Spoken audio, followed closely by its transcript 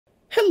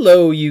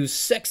Hello, you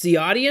sexy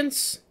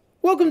audience!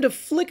 Welcome to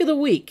Flick of the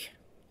Week.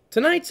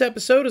 Tonight's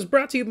episode is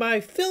brought to you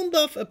by Film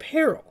Buff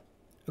Apparel,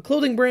 a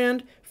clothing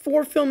brand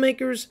for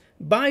filmmakers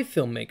by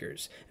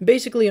filmmakers. And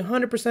basically,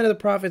 100% of the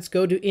profits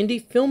go to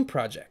indie film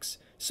projects.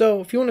 So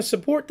if you want to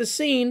support the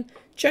scene,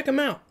 check them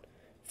out.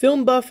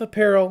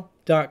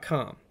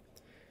 FilmBuffApparel.com.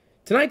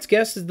 Tonight's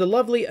guest is the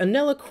lovely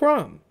Anela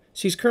Crom.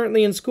 She's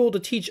currently in school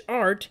to teach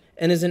art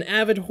and is an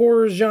avid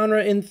horror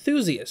genre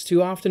enthusiast who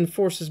often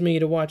forces me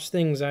to watch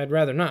things I'd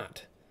rather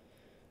not.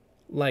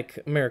 Like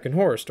American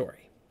Horror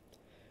Story.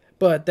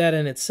 But that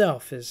in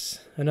itself is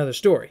another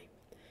story.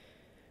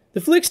 The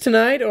flicks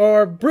tonight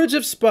are Bridge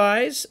of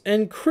Spies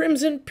and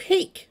Crimson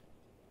Peak.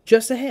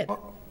 Just ahead.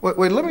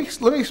 Wait, let me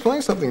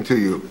explain something to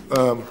you.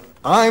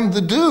 I'm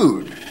the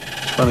dude.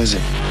 What is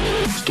it?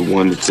 It's the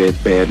one that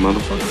said bad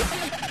motherfucker.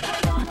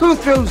 Who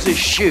throws a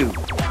shoe?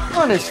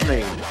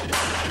 Honestly.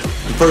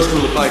 The first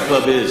rule of Fight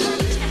Club is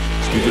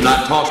you do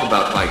not talk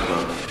about Fight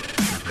Club.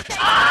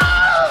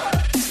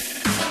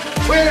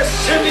 We're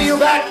sending you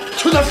back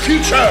to the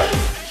future!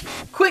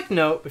 Quick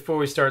note before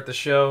we start the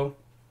show.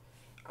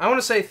 I want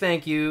to say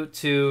thank you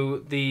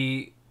to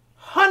the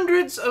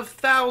hundreds of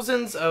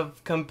thousands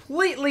of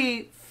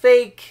completely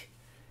fake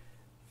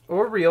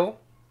or real,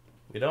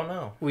 we don't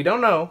know,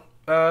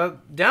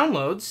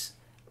 downloads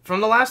from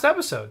the last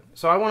episode.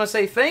 So I want to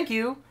say thank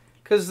you,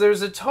 because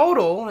there's a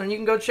total, and you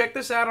can go check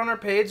this out on our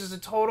page, there's a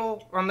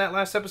total on that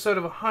last episode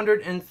of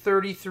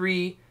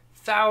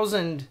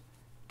 133,000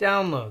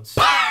 downloads.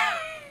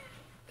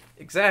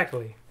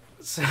 Exactly.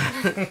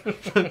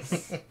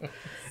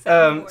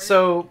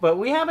 But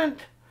we're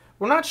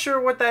not sure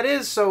what that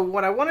is, so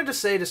what I wanted to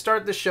say to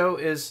start the show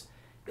is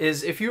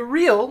if you're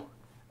real,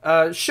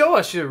 show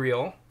us you're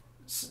real.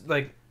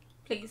 Like,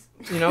 please.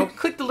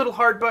 Click the little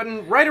heart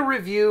button, write a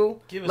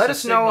review, let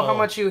us know how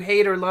much you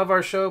hate or love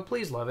our show.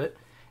 Please love it.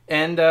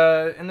 And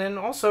then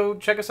also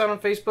check us out on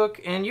Facebook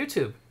and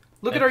YouTube.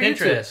 Look at our Pinterest.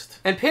 YouTube.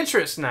 And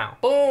Pinterest now.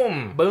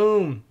 Boom.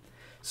 Boom.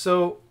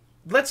 So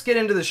let's get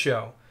into the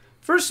show.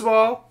 First of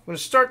all, I'm going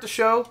to start the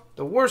show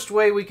the worst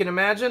way we can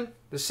imagine,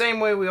 the same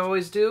way we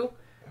always do.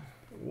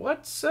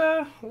 What's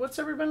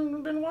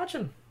everyone been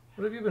watching?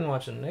 What have you been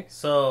watching, Nick?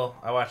 So,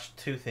 I watched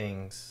two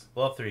things.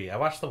 Well, three. I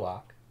watched The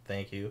Walk.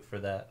 Thank you for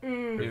that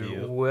review.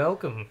 You're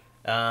welcome.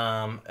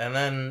 And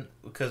then,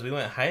 because we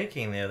went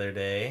hiking the other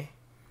day,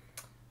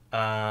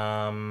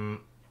 I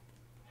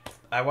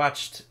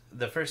watched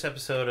the first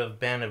episode of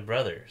Band of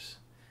Brothers.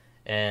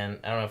 And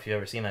I don't know if you've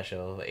ever seen that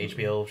show, the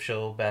HBO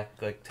show back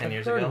like 10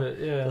 years ago. I've heard of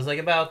it, yeah. It was like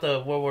about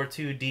the World War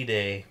II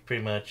D-Day,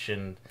 pretty much,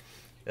 and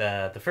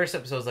the first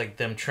episode is like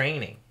them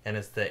training, and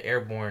it's the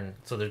airborne.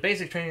 So there's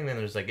basic training, then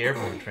there's like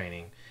airborne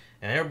training.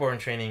 And airborne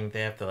training,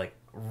 they have to like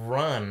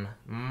run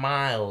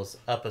miles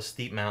up a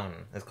steep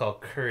mountain. It's called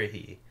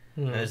Currahee.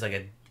 And there's like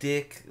a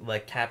dick,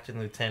 like captain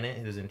lieutenant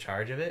who's in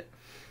charge of it,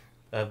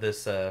 of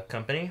this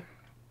company.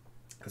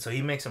 And so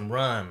he makes them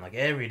run like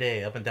every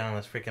day up and down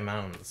this freaking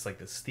mountain. It's like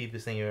the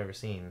steepest thing you've ever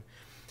seen.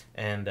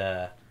 And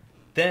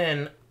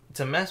then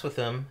to mess with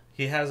them,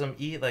 he has them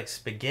eat like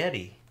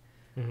spaghetti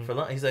for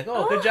lunch. He's like,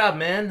 "Oh, good job,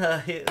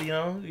 man.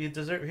 You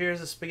deserve. Here's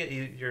a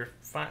spaghetti. You're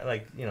fine."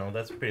 Like,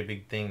 that's a pretty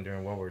big thing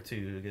during World War II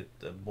to get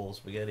a bowl of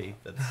spaghetti.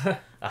 That's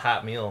a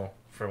hot meal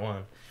for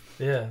one.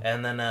 Yeah.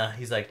 And then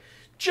he's like,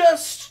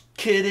 "Just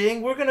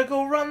kidding, we're gonna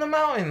go run the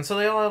mountain." So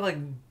they all have like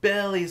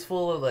bellies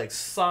full of like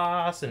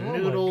sauce and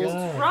noodles.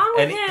 What's wrong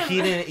with him?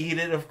 He didn't eat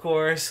it, of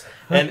course.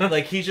 And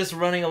like he's just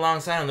running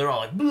alongside and they're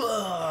all like,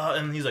 "Blah,"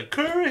 and he's like,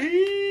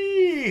 "Curry."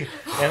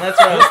 And that's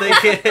what I was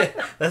thinking.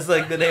 That's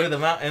like the name of the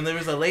mountain. And there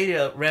was a lady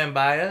that ran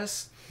by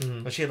us,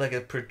 and she had like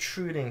a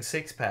protruding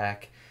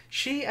 6-pack.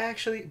 She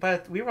actually,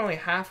 but we were only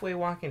halfway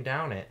walking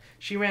down it.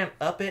 She ran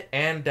up it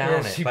and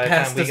down it. She by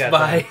passed the time we us got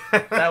by.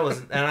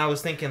 done. And I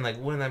was thinking, like,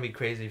 wouldn't that be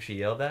crazy if she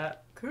yelled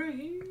that?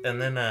 And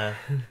then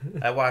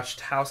I watched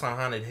House on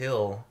Haunted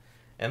Hill,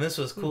 and this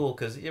was cool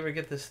because you ever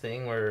get this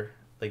thing where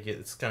like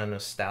it's kind of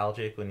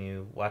nostalgic when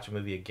you watch a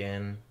movie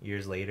again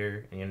years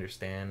later and you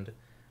understand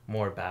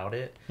more about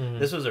it.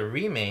 This was a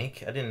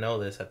remake. I didn't know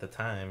this at the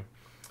time,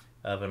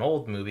 of an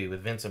old movie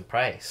with Vincent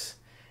Price.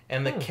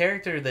 And the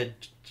character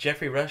that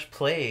Jeffrey Rush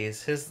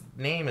plays, his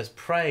name is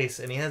Price,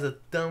 and he has a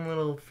dumb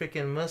little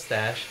freaking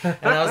mustache. And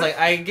I was like,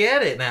 I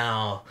get it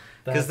now.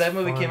 Because that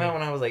movie came out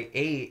when I was like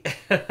 8.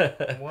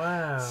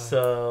 Wow.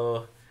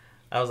 So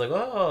I was like,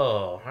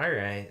 oh, all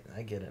right.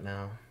 I get it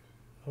now.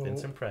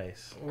 Vincent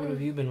Price. What have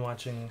you been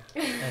watching,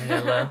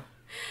 Anela?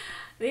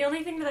 The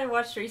only thing that I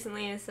watched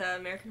recently is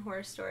American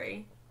Horror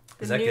Story.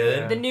 Is that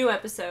good? The new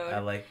episode. I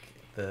like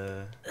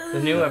the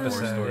new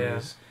episode,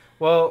 yeah.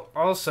 Well,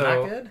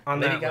 also, not good? on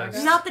Lady that Gaga?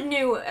 list. Not the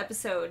new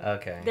episode.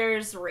 Okay.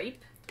 There's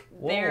rape.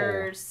 Whoa.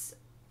 There's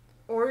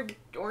orgies?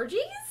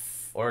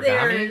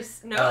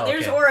 Origami?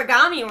 There's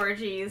origami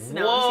orgies.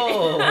 No,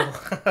 Whoa. I'm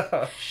just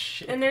kidding.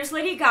 Shit. And there's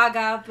Lady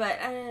Gaga, but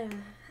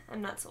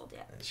I'm not sold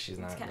yet. She's It's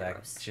not kinda that.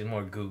 gross. She's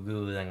more goo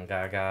goo than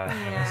Gaga.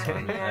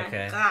 Yeah.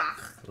 Okay. Ugh.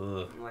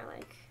 Ugh. More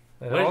like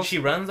What, she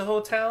runs the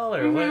hotel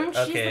or what?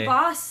 She's the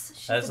boss.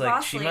 She's That's the like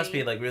boss she lady. must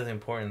be like really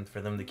important for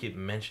them to keep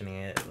mentioning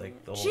it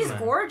like the whole She's time.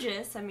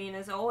 gorgeous. I mean,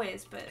 as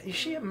always, but Is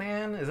she a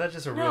man? Is that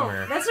just a no,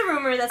 rumor? that's a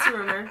rumor. That's a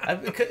rumor.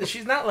 Because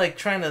she's not like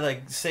trying to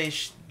like say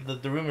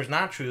the rumor's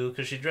not true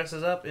because she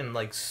dresses up in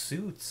like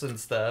suits and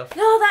stuff.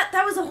 No,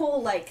 that was a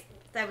whole like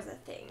that was a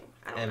thing.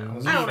 I don't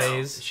And know. I don't know.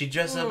 phase. she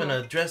dressed up in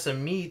a dress of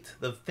meat,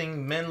 the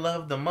thing men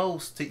love the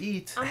most to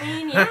eat. I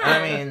mean, yeah.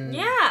 I mean,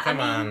 yeah. come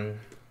I mean, on,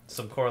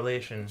 some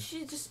correlation.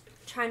 she's just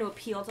trying to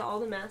appeal to all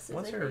the masses.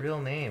 What's I her think.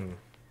 real name?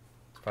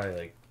 It's probably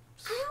like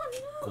I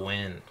don't know.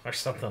 Gwen or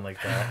something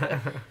like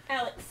that.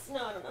 Alex.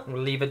 No, I don't know.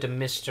 We'll leave it to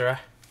Mister.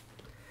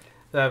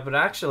 But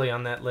actually,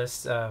 on that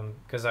list,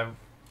 because I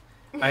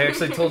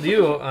actually told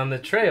you on the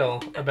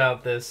trail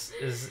about this,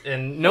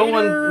 and no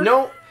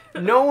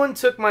one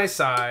took my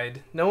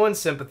side. No one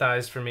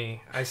sympathized for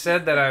me. I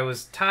said that I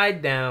was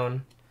tied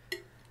down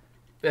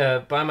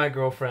by my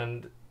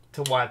girlfriend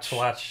to watch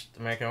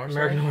American Horror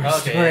Story. American Horror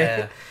Okay, Story.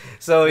 yeah.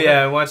 So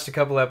yeah, I watched a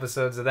couple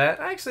episodes of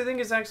that. I actually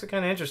think it's actually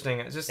kind of interesting.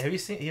 It's just Have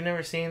you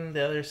never seen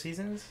the other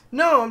seasons?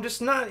 no, I'm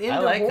just not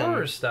into like 'em.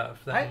 horror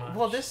stuff that much.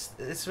 Well,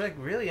 it's like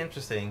really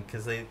interesting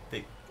because they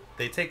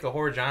take a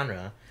horror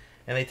genre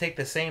and they take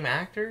the same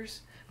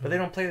actors, but they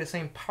don't play the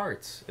same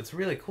parts. It's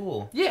really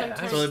cool. yeah,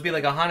 Sometimes- So it'd be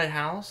like a haunted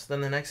house, then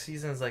the next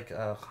season is like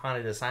a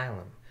haunted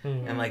asylum,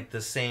 and like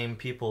the same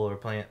people are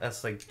playing.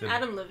 That's like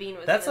Adam Levine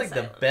was. that's in like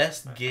the Asylum.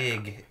 best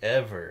gig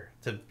ever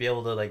to be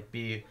able to like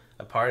be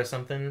a part of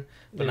something,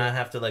 but Yeah. not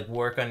have to like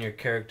work on your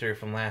character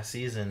from last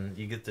season.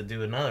 You get to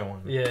do another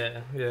one.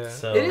 yeah.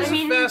 So- it is I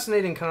mean- a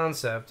fascinating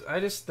concept. I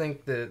just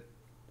think that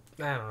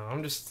I don't know.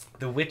 I'm just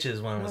The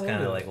witches one was Oh, kind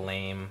of yeah. like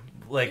lame.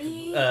 Like,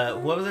 Yeah.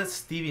 what was it?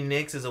 Stevie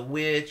Nicks is a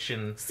witch,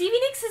 and Stevie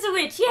Nicks is a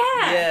witch.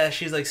 Yeah. yeah,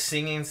 she's like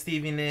singing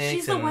Stevie Nicks.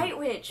 She's the and, White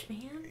Witch,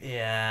 man.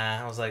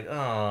 Yeah, I was like,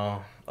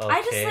 oh,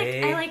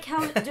 okay. I like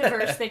how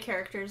diverse the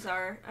characters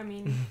are. I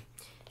mean,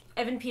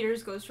 Evan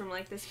Peters goes from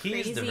like this He's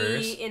crazy,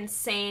 diverse.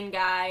 insane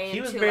guy. He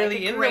was into, barely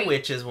like, a in great the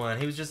witches one.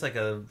 He was just like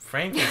a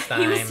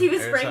Frankenstein. He was or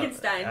something.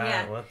 Frankenstein, Ah,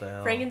 yeah. What the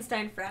hell?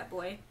 Frankenstein frat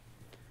boy.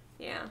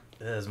 Yeah.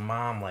 His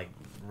mom like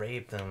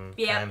raped him.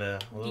 Yeah. Kinda.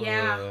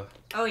 Yeah.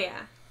 Oh yeah.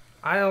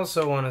 I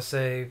also want to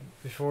say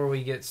before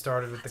we get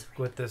started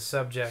with the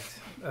subject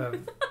of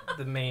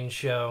the main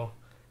show,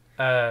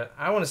 I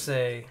want to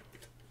say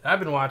I've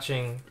been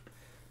watching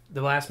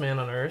The Last Man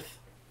on Earth,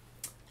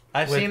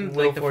 I've With seen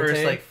Will like the first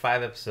Forte. like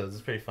 5 episodes.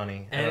 It's pretty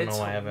funny. I and don't it's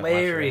know why I haven't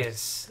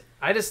hilarious.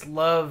 I just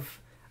love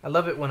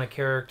it when a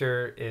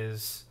character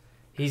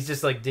he's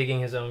just like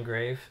digging his own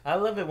grave. watched it.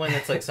 I love it when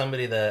it's like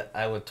somebody that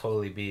I would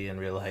totally be in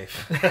real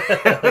life.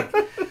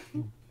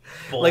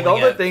 Like all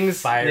Bowling the at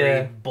things- fiery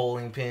yeah.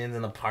 bowling pins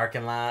in the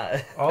parking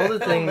lot. All the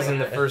things my in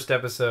the God. first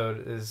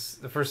episode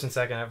the first and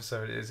second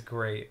episode is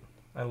great.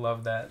 I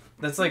love that.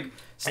 That's like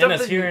stuff And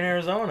it's that here you- in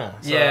Arizona.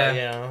 So, Yeah.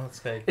 you know,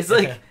 it's like It's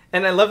like,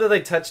 and I love that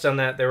they touched on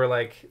that. They were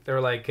like,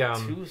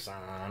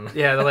 Tucson.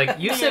 yeah, they're like,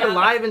 you said Yeah.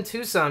 alive in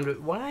Tucson,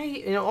 but why?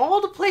 You know, all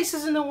the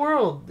places in the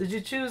world, did you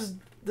choose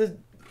the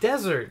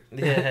desert?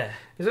 Yeah.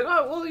 He's like,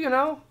 oh, well, you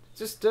know,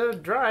 just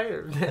dry. I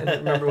don't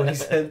remember what he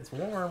said. It's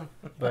warm.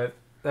 But,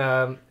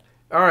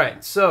 all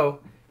right, so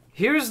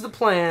here's the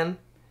plan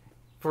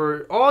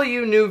for all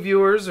you new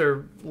viewers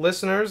or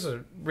listeners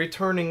or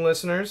returning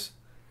listeners.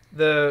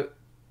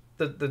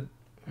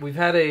 We've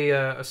had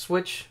a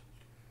switch.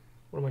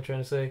 What am I trying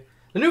to say?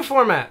 The new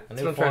format. A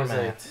That's new what I'm trying to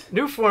format. say.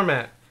 New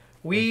format.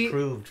 We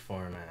Improved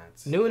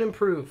formats. new and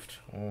improved.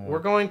 We're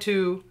going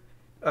to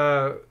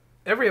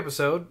every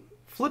episode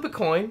flip a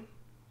coin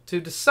to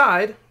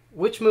decide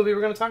which movie we're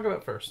going to talk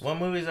about first. What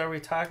movies are we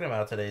talking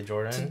about today,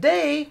 Jordan?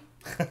 Today,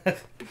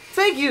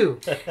 thank you,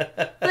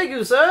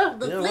 sir.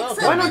 You're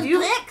welcome. Why don't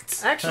you?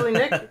 Actually,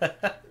 Nick,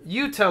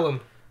 you tell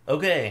him.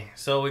 Okay,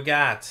 so we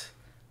got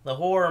the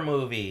horror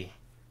movie,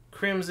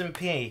 Crimson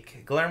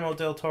Peak, Guillermo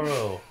del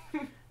Toro.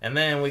 And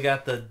then we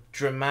got the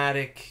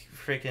dramatic,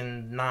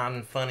 freaking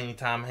non-funny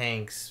Tom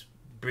Hanks,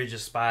 Bridge of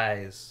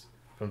Spies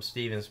from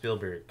Steven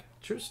Spielberg.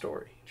 True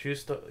story. True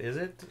story, is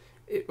it?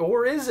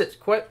 Or is it?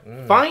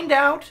 Find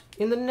out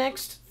in the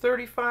next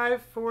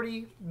 35,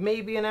 40,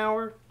 maybe an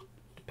hour.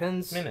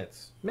 Depends.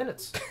 Minutes.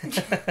 Minutes.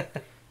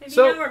 Maybe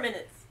So- an hour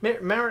minutes.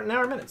 An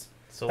hour, minutes.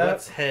 So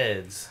what's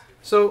heads?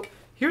 So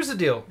here's the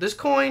deal. This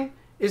coin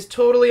is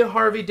totally a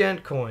Harvey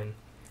Dent coin.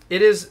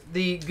 It is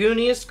the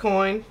gooniest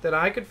coin that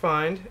I could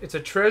find. It's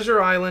a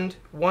Treasure Island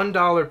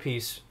 $1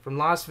 piece from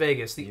Las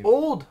Vegas. The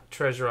old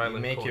Treasure You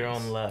Island make your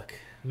coins. own luck.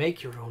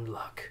 Make your own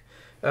luck.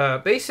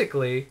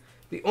 Basically,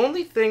 the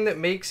only thing that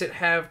makes it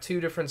have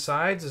two different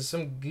sides is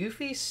some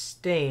goofy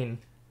stain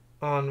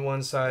on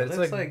one side. It's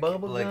looks like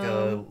bubble like gum.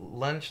 a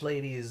lunch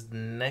lady's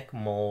neck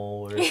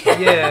mole or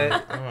something.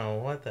 Yeah. I don't know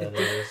what that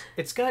is.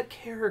 It's got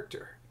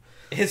character.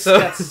 It's So-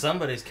 got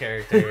somebody's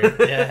character.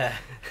 Yeah.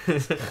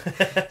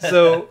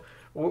 So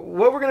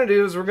what we're gonna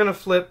do is we're gonna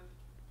flip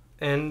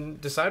and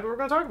decide what we're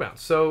gonna talk about.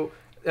 So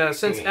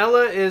since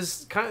Ella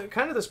is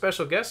kind of the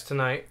special guest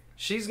tonight,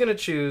 she's gonna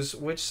choose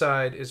which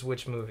side is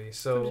which movie.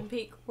 So Crimson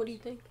Peak. What do you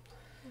think?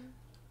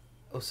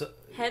 Oh, so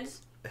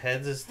Heads?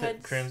 Heads is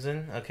Heads.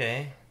 crimson.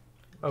 Okay.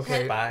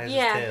 Okay. Spies is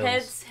Yeah,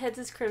 tails. heads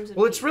is Crimson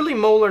Well, Peak. it's really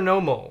mole or no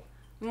mole.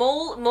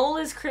 Mole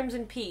is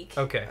Crimson Peak.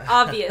 Okay.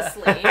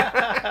 Obviously. Duh.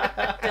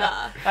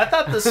 I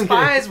thought the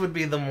spies would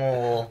be the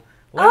mole.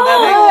 Wouldn't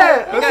Oh,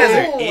 that make... You guys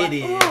are oh,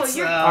 idiots.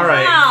 you're- All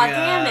right. Wow, God.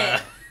 damn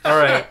it. All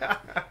right.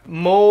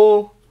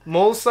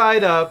 Mole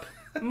side up.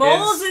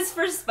 Moles is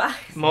for spies.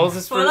 Moles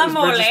is for For the is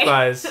Bridge of mole.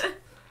 Spies.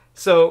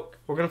 So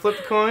we're gonna flip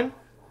the coin.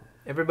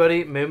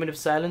 Everybody, moment of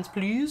silence,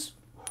 please.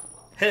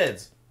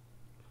 Heads.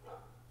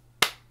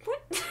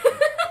 What?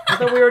 I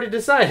thought we already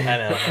decided. I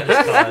know. I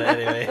just called it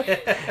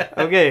anyway.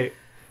 Okay.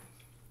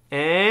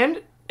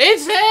 And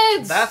it's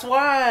heads. That's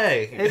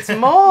why. It's What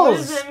moles.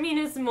 does that mean?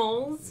 It's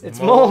moles? It's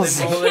Moly, moles.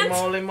 moly,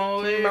 moly,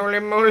 moly. Moly,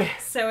 moly.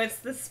 So it's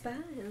the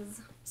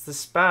spies. It's the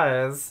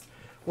spies.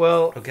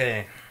 Well,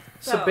 Okay.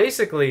 so So-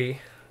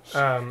 basically,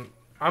 I'm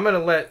gonna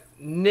let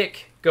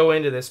Nick go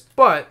into this,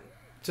 but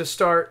to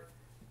start,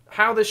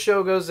 how the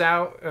show goes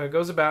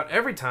about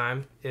every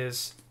time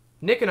is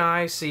Nick and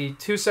I see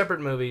two separate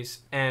movies,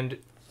 and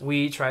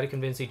we try to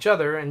convince each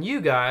other and you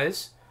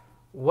guys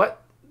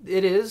what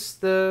it is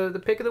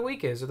the pick of the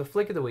week is, or the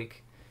flick of the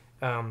week.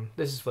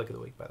 This is flick of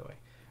the week, by the way.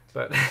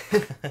 But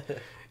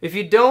if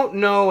you don't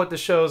know what the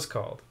show's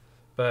called,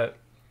 but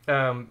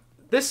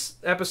this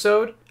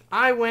episode,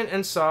 I went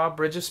and saw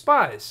Bridge of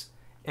Spies,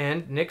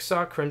 and Nick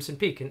saw Crimson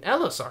Peak, and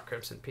Ella saw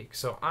Crimson Peak.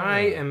 So I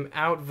am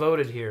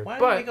outvoted here. Why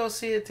but didn't we go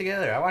see it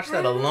together? I watched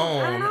that I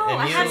alone. don't know.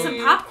 And I you... had some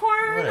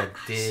popcorn. What a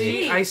dick.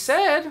 see, I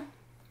said,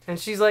 and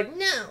she's like,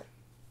 no.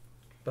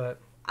 But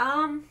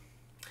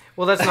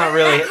well, that's not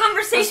really. That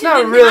conversation That's not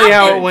didn't really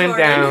how happen, it went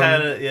Jordan.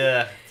 down. Kinda,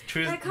 yeah.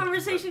 True. That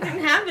conversation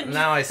didn't happen.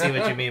 Now I see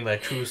what you mean by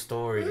true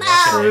story.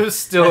 True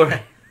story.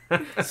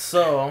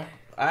 So,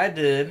 I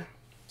did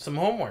some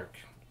homework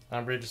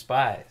on Bridge of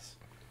Spies.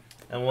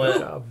 And what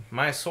job.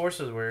 my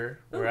sources were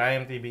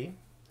IMDb,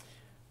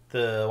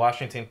 the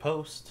Washington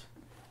Post,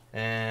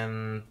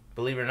 and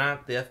believe it or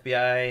not, the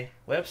FBI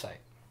website.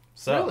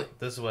 So, Really?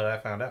 this is what I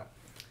found out.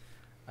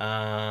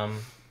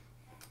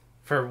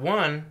 For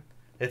one,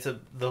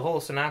 the whole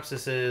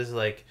synopsis is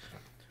like,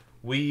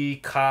 we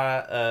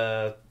caught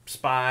a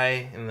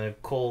spy in the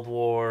Cold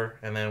War,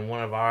 and then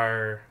one of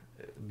our,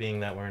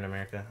 being that we're in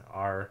America,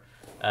 our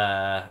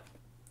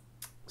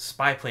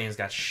spy planes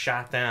got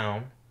shot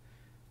down,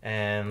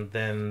 and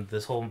then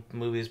this whole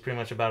movie is pretty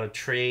much about a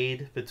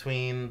trade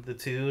between the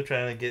two,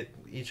 trying to get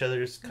each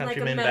other's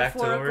countrymen back to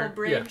metaphorical over.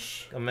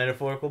 bridge A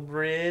metaphorical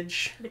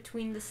bridge.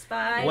 between the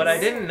spies. What I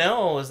didn't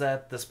know is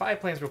that the spy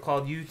planes were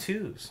called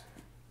U-2s.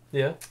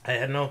 Yeah. I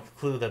had no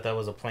clue that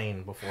was a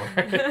plane before.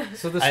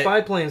 So the I-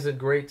 spy planes had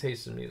great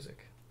taste in music.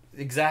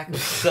 Exactly.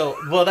 So,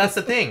 well, that's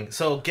the thing.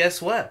 So, guess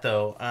what,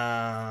 though?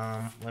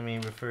 Let me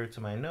refer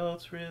to my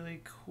notes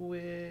really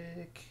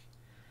quick.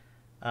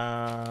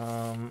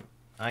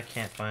 I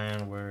can't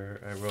find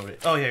where I wrote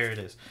it. Oh, here it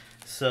is.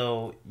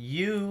 So,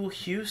 Yu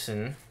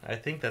Hewson, I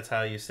think that's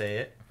how you say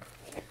it,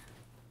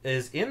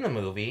 is in the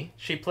movie.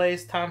 She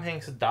plays Tom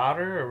Hanks'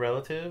 daughter or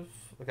relative.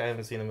 Like, I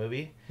haven't seen the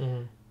movie.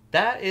 Mm-hmm.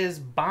 That is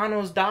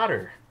Bono's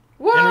daughter.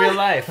 What? In real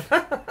life.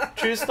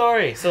 True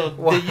story. So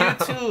Wow. the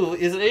U2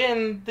 is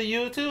in the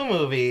U2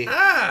 movie.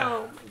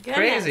 Oh my goodness.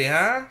 Crazy,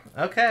 huh?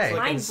 Okay. like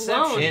Mind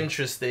Inception. blown.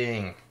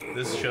 Interesting.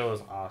 This show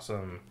is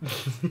awesome.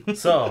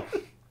 So,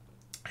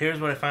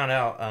 here's what I found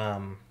out.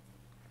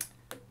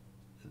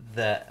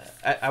 That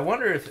I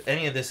wonder if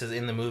any of this is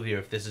in the movie or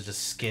if this is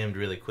just skimmed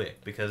really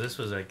quick, because this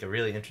was like a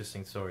really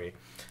interesting story.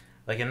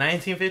 Like in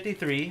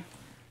 1953,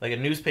 like a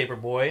newspaper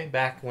boy,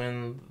 back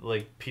when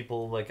like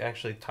people like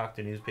actually talked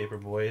to newspaper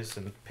boys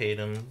and paid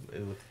them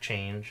with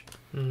change.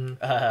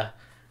 Mm-hmm.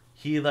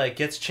 He like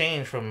gets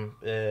change from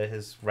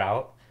his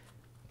route.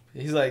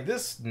 He's like,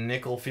 this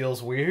nickel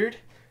feels weird.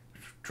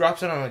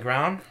 Drops it on the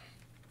ground,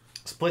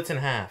 splits in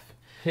half.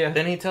 Yeah.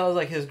 Then he tells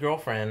like his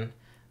girlfriend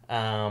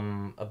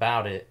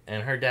about it,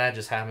 and her dad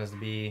just happens to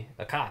be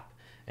a cop,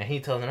 and he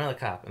tells another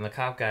cop, and the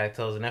cop guy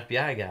tells an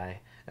FBI guy,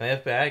 and the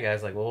FBI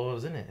guy's like, well, what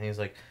was in it? And he's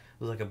like,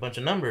 it was like a bunch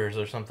of numbers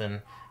or something.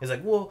 He's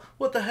like, well,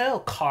 what the hell,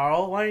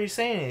 Carl? Why aren't you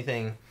saying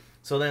anything?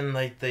 So then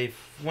like they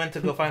went to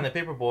go find the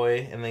paper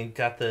boy, and they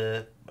got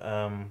the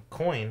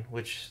coin,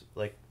 which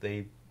like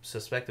they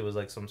suspected was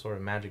like some sort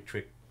of magic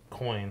trick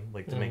coin,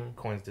 like to make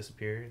coins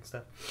disappear and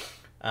stuff.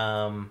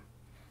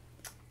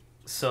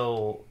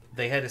 So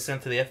they had to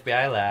send to the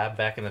FBI lab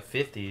back in the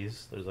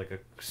 50s. There's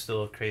like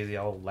still a crazy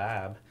old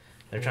lab.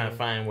 They're trying to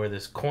find where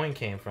this coin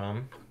came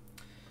from.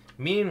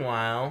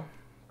 Meanwhile,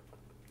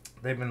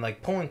 they've been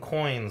like pulling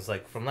coins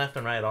like from left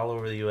and right all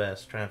over the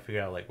U.S. trying to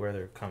figure out like where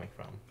they're coming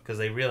from, because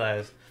they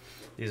realize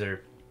these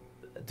are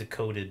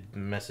decodable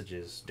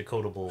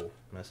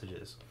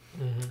messages.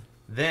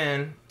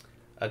 Then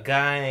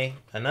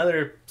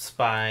another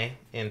spy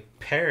in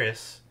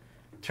Paris,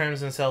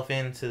 turns himself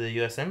into the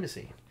U.S.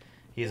 Embassy.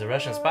 He's a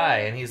Russian spy,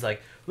 and he's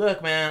like,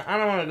 look, man, I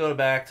don't want to go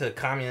back to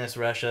communist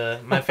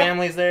Russia. My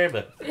family's there,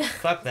 but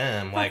fuck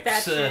them. Like,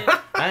 that shit.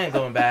 I ain't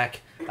going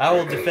back. I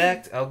will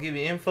defect. I'll give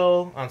you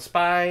info on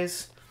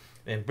spies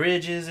and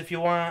bridges if you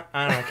want.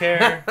 I don't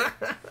care.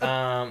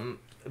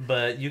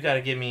 but you got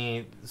to give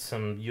me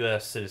some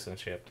U.S.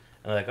 citizenship.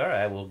 And they're like, all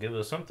right, we'll give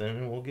us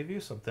something. We'll give you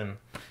something.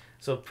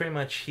 So pretty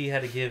much he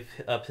had to give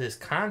up his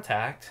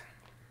contact,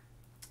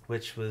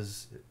 which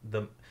was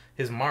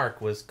his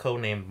mark was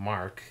codenamed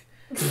Mark,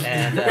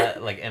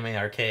 and like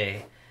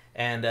M-A-R-K,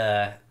 and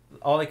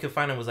all they could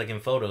find him was like in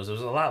photos. It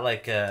was a lot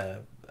like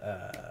what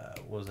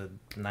was it,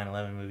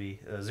 9/11 movie,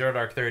 Zero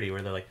Dark 30,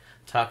 where they're like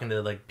talking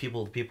to like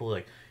people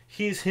like,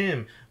 he's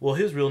him. Well,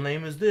 his real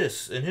name is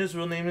this, and his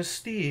real name is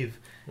Steve,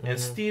 and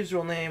Steve's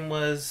real name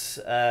was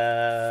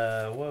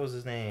what was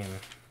his name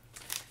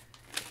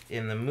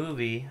in the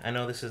movie? I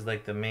know this is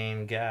like the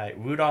main guy,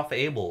 Rudolph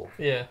Abel.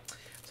 Yeah.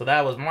 So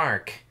that was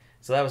Mark.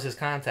 So that was his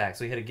contact.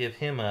 So he had to give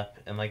him up,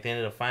 and like they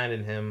ended up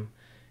finding him.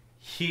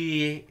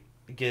 He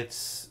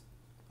gets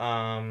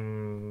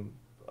on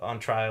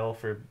trial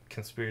for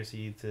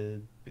conspiracy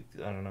to,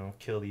 I don't know,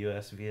 kill the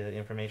U.S. via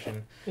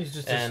information. He's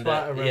just a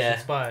Russian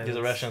spy. He's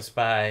a Russian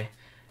spy.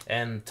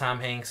 And Tom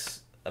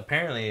Hanks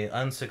apparently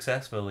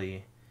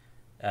unsuccessfully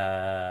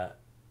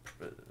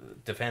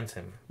defends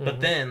him. But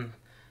then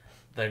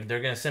they're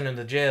going to send him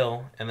to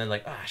jail, and then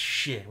like,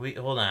 shit,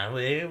 hold on,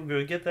 we're going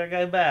to get that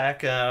guy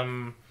back.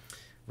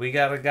 We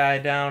got a guy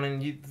down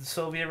in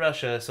Soviet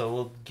Russia, so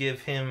we'll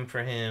give him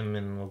for him,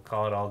 and we'll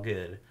call it all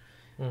good.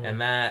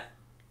 And that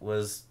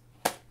was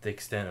the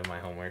extent of my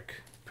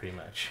homework, pretty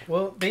much.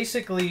 Well,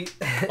 basically...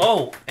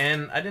 Oh,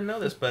 and I didn't know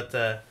this, but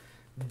the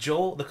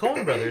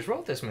Coen brothers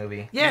wrote this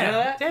movie. Yeah, you know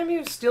that? damn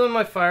you, stealing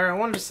my fire. I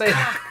wanted to say...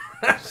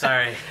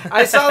 Sorry.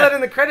 I saw that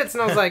in the credits,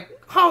 and I was like,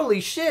 holy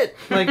shit.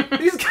 Like,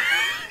 these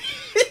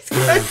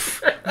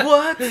guys...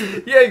 What?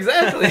 Yeah,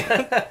 exactly.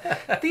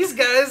 These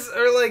guys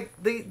are like,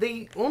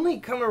 they only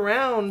come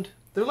around...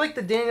 They're like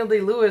the Daniel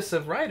Day-Lewis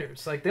of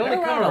writers. Like, they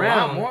only come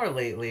around a lot more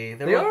lately.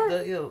 They wrote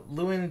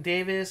Llewyn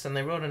Davis, and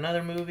they wrote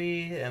another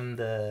movie,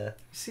 and...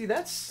 See,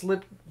 that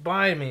slipped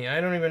by me.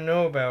 I don't even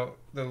know about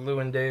the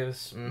Llewyn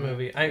Davis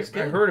movie. I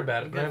heard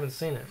about it, but I haven't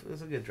seen it. It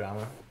was a good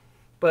drama.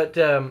 But,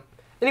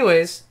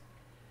 anyways,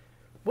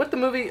 what the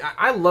movie...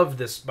 I loved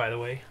this, by the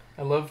way.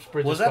 I loved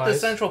Bridge of Spies. Was that the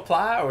central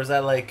plot, or was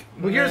that like...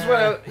 Well, here's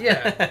what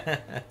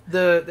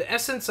the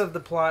essence of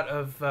the plot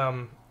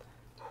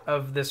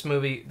of this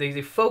movie,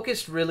 they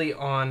focused really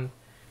on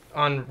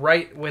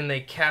right when they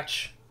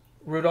catch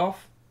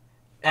Rudolph,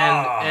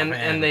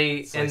 and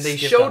they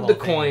showed the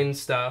coin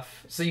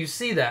stuff, so you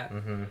see that,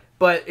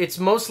 but it's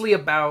mostly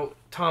about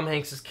Tom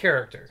Hanks'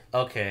 character.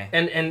 Okay.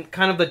 And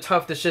kind of the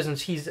tough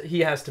decisions he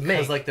has to make.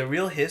 Because like the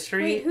real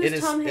history, wait, who's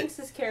Tom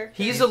Hanks' character?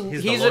 He's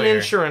he's an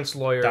insurance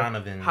lawyer,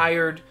 Donovan,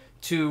 hired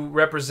to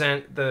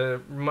represent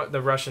the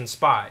Russian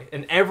spy,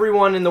 and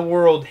everyone in the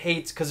world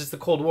hates, because it's the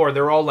Cold War.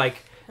 They're all like.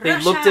 They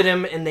looked at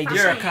him and they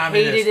just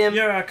hated him.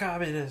 You're a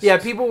communist. Yeah,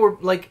 people were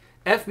like,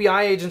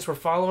 FBI agents were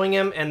following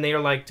him, and they were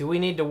like, do we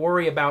need to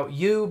worry about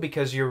you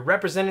because you're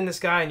representing this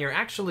guy and you're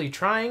actually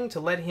trying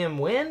to let him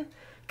win?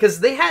 Because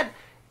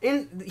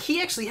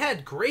he actually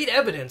had great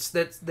evidence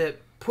that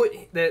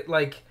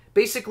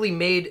basically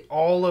made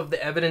all of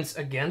the evidence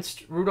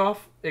against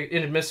Rudolph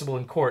inadmissible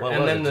in court. What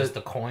and was then just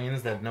the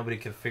coins that nobody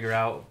could figure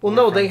out. Well,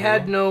 no, they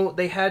had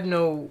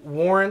no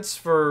warrants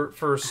for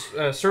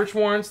search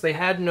warrants. They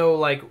had no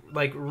like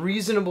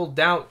reasonable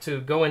doubt to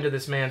go into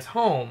this man's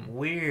home.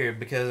 Weird,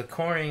 because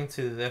according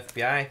to the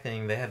FBI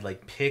thing, they had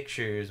like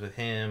pictures with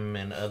him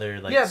and other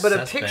like but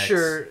suspects. a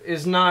picture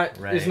is not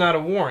a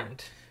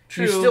warrant.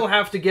 True. You still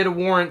have to get a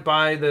warrant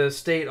by the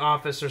state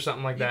office or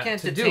something like that. You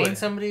can't to detain do it.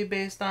 somebody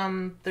based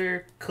on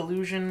their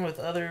collusion with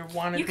other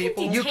wanted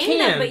people. You can detain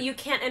them, but you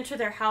can't enter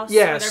their house.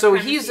 Yeah, or their so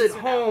he's at premises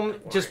home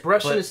just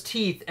brushing his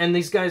teeth, and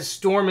these guys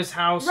storm his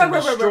house and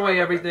destroy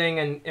everything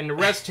and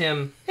arrest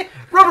him.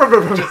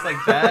 Just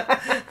like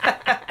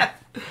that.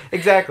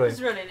 Exactly.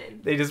 Just running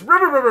in. They just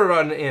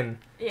run in.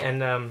 Yeah.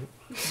 And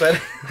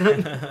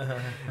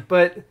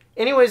but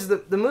anyways,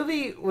 the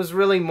movie was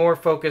really more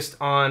focused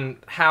on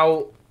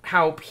how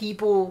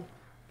people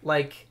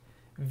like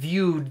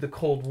viewed the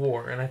Cold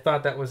War, and I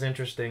thought that was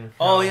interesting.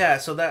 Oh yeah,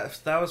 so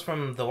that was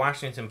from the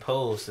Washington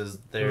Post. Is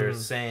they're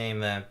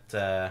saying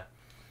that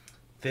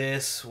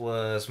this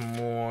was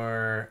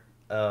more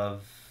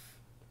of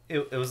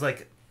it was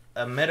like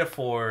a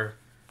metaphor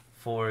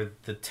for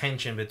the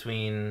tension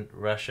between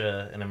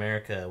Russia and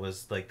America.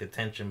 Was like the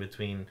tension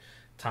between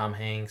Tom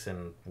Hanks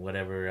and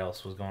whatever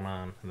else was going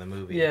on in the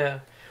movie. Yeah.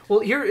 Well,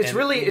 here it's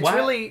really.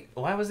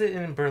 Why was it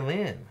in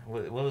Berlin?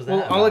 What was that? Well,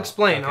 about? I'll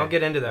explain. Okay. I'll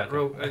get into that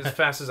as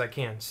fast as I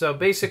can. So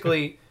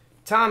basically,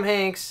 Tom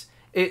Hanks.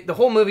 The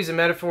whole movie's a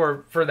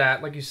metaphor for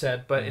that, like you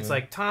said. But it's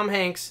like Tom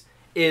Hanks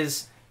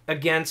is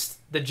against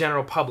the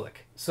general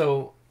public.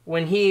 So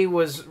when he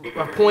was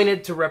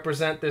appointed to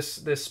represent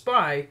this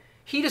spy,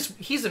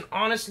 he's an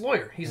honest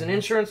lawyer. He's an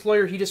insurance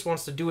lawyer. He just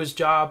wants to do his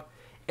job,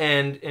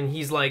 and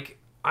he's like,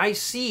 I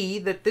see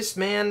that this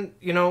man,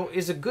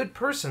 is a good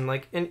person.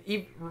 Like, and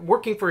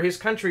working for his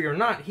country or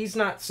not, he's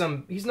not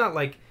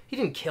like, he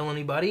didn't kill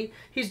anybody.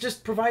 He's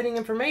just providing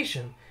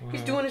information.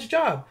 He's doing his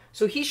job.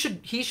 So he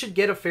should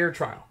get a fair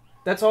trial.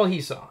 That's all he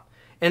saw.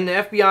 And the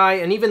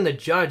FBI and even the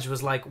judge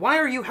was like, "Why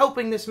are you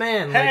helping this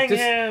man? Hang like,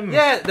 him!"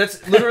 Yeah,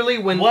 that's literally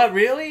when. What,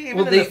 really? Even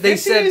Well, in the they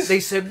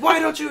 50s? said, "Why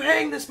don't you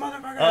hang this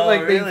motherfucker?" Oh,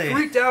 like really? they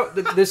freaked out.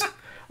 This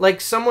like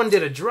someone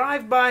did a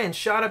drive-by and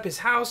shot up his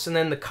house, and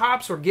then the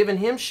cops were giving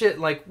him shit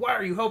like, "Why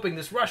are you helping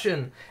this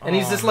Russian?" And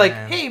he's Oh, just like,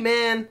 man. "Hey,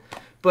 man."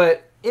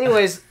 But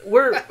anyways,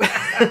 where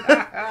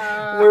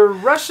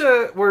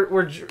Russia,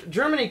 where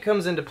Germany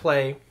comes into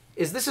play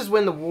is this is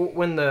when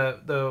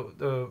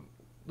the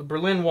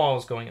Berlin Wall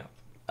is going up.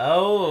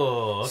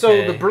 Oh, okay.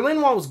 So the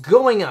Berlin Wall was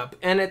going up,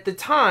 and at the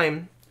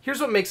time, here's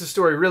what makes the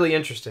story really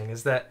interesting: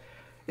 is that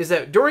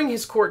during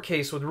his court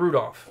case with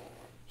Rudolph,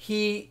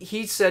 he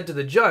said to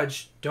the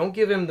judge, "Don't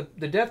give him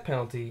the death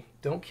penalty.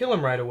 Don't kill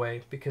him right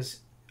away, because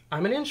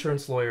I'm an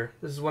insurance lawyer.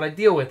 This is what I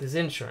deal with is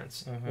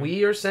insurance. Mm-hmm.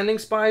 We are sending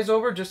spies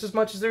over just as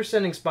much as they're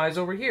sending spies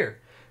over here.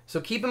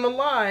 So keep him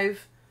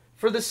alive."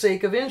 For the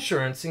sake of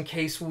insurance, in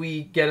case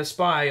we get a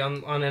spy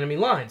on enemy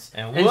lines.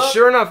 And And whoop.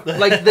 sure enough,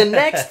 like the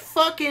next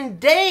fucking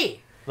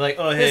day, Like,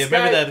 oh, hey, This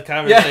remember guy- that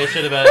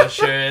conversation about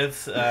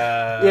insurance?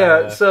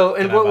 yeah. So,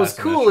 and can I what buy was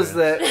some cool is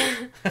insurance?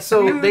 that,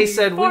 so they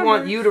said, we want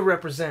Farmers. you to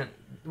represent.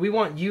 We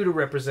want you to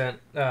represent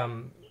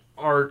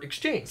our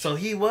exchange. So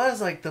he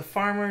was like the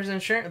farmer's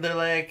insurance. They're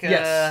like,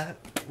 Yes.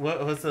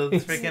 what was the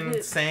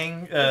freaking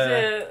saying?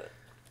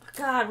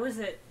 God, was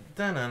it?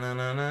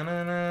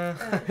 Da-na-na-na-na-na.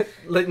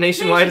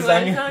 Nationwide is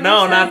on you. Nationwide.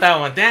 No, not that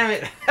one. Damn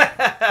it.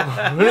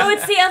 No,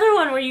 it's the other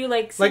one where you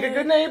like. Like a sing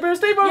good it. neighbor,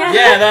 stay by. Yeah.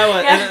 Yeah, that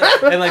one.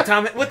 Yeah. And like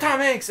Tom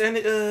Hanks, and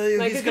Like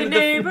he's a gonna good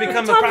neighbor,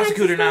 become a Tom Hanks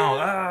prosecutor is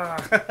now.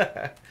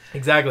 there. Ah.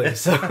 Exactly.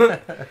 So,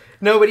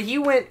 no, but he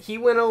went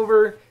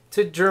over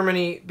to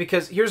Germany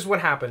because here's what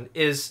happened: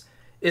 is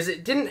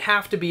it didn't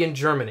have to be in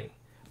Germany,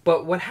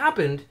 but what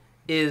happened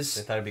They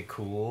is thought it'd be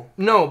cool.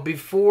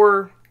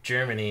 before.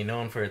 Germany,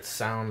 known for its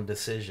sound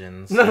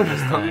decisions. No, at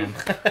this time.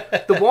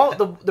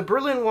 The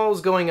Berlin Wall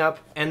was going up,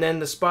 and then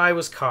the spy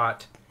was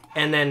caught,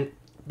 and then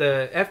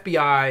the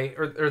FBI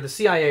or the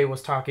CIA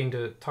was talking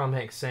to Tom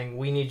Hanks, saying,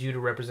 "We need you to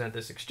represent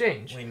this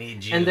exchange." We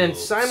need you. And then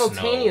Snow.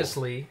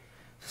 simultaneously,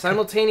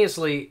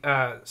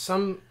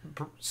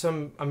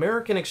 some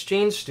American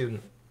exchange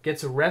student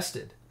gets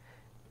arrested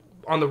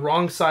on the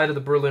wrong side of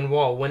the Berlin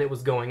Wall when it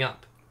was going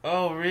up,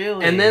 Oh,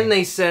 really? and then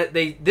they said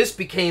this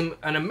became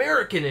an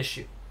American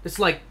issue. It's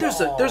like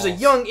there's a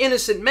young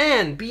innocent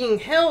man being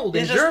held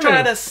He's in just Germany.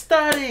 trying to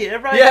study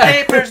and write Yeah.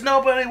 papers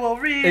nobody will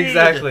read.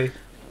 Exactly.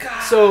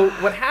 So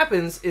what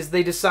happens is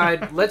they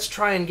decide, let's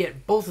try and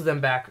get both of them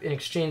back in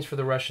exchange for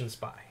the Russian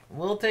spy.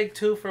 We'll take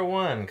 2 for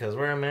 1 because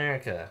we're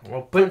America.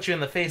 We'll punch you in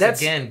the face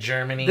that's- again,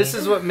 Germany. This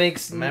is what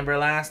makes Remember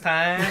last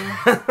time?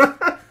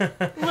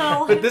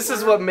 Well, but this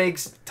is what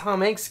makes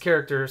Tom Hanks'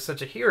 character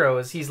such a hero.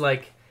 Is he's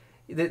like,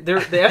 the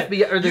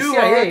FBI or the you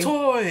CIA. are a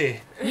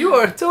toy. You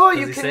are a toy. Does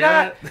You he say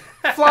cannot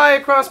fly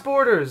across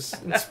borders.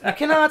 You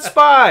cannot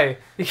spy.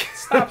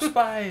 Stop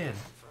spying.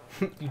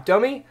 You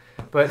dummy.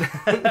 But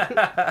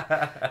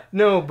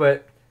no,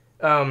 but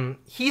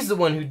he's the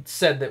one who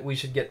said that we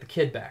should get the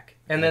kid back.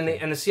 And then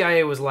the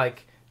CIA was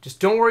like, just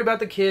don't worry about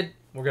the kid.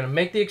 We're gonna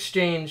make the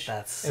exchange,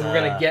 That and we're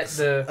gonna get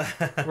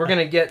sucks. we're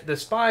gonna get the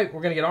spy.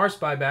 We're gonna get our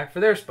spy back for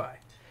their spy.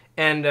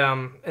 And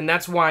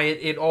that's why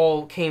it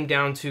all came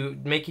down to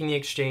making the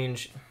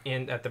exchange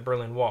at the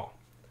Berlin Wall,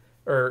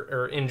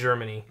 or in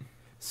Germany.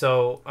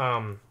 So,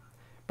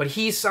 but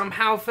he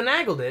somehow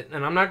finagled it,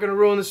 and I'm not going to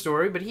ruin the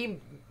story, but he,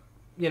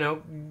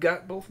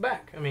 got both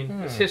back. I mean,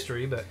 it's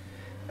history, but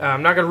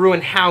I'm not going to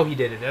ruin how he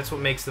did it. That's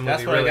what makes the movie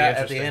That's what really I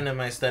got at the interesting. end of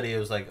my study. It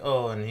was like,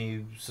 oh, and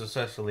he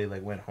successfully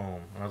went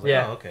home. And I was like,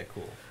 Yeah. oh, okay,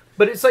 cool.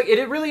 But it's like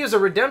it really is a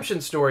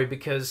redemption story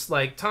because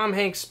like Tom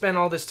Hanks spent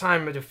all this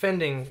time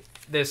defending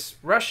this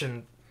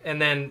Russian, and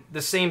then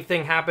the same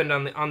thing happened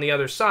on the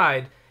other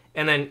side,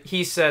 and then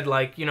he said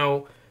like,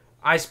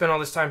 I spent all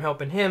this time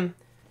helping him.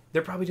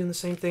 They're probably doing the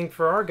same thing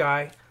for our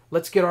guy.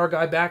 Let's get our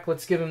guy back.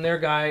 Let's give him their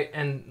guy,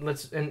 and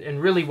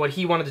and really what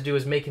he wanted to do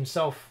is make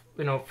himself,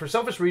 for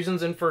selfish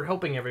reasons and for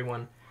helping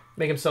everyone,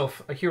 make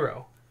himself a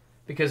hero.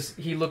 Because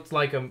he looked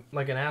like an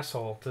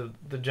asshole to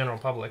the general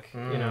public,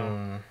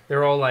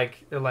 They're all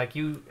like,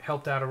 you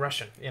helped out a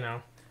Russian,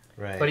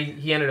 Right. But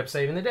he ended up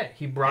saving the day.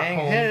 He brought hang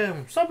home.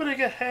 him. Somebody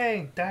get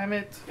hanged, damn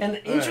it. An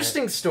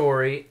interesting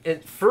story,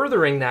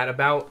 furthering that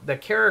about the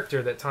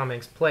character that Tom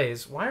Hanks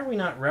plays. Why are we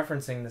not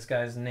referencing this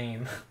guy's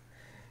name?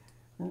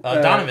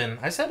 Donovan.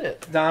 I said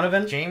it.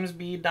 Donovan? James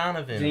B.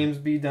 Donovan. James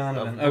B. Of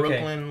Donovan.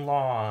 Brooklyn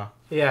Law.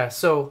 Yeah,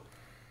 so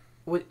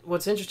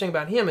what's interesting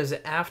about him is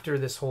that after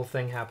this whole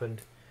thing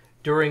happened,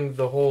 during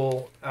the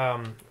whole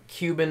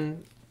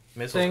Cuban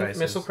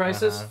missile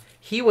crisis, Uh-huh.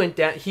 he went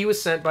down. He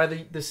was sent by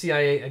the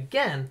CIA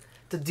again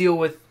to deal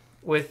with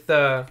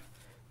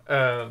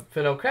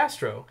Fidel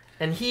Castro,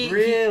 and he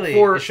Really?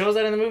 for It shows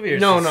that in the movie? Or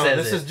no, it just says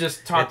this it? is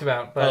just talked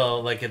about.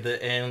 But like at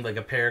the end, like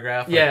a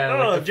paragraph. Yeah, Like,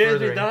 like oh, the James B.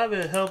 furthering.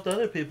 Donovan helped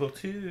other people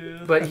too.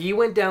 but he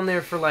went down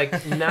there for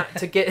like not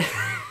to get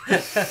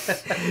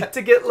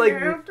to get like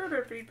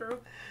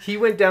he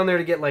went down there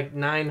to get like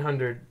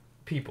 900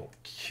 people.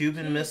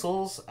 Cuban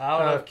missiles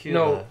out of Cuba.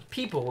 No,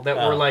 people that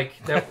were Oh.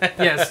 like... That,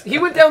 yes, he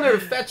went down there to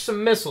fetch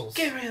some missiles.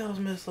 Give me those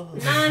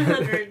missiles.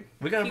 900.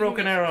 We got a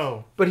broken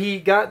arrow. But he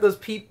got those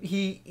people...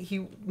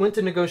 He went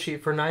to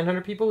negotiate for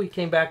 900 people. He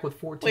came back with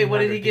 1,400 Wait, what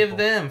did he give people.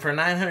 them for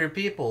 900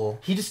 people?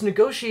 He just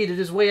negotiated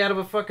his way out of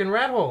a fucking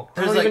rat hole.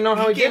 I There's don't even know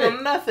how he gave did them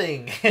it.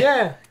 nothing.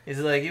 Yeah. He's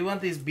like, you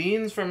want these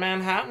beans from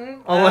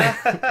Manhattan? All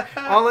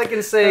I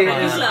can say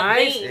Come is on.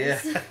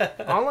 Love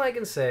all I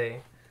can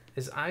say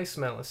is I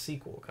smell a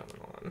sequel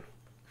coming on.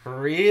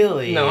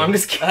 Really? No, I'm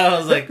just kidding. I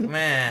was like,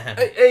 man.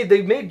 Hey,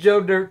 they made Joe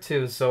Dirt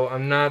too, so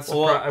I'm not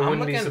surprised. Well, I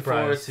wouldn't I'm be looking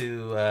forward surprised.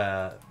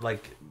 to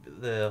like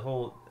the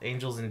whole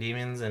Angels and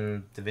Demons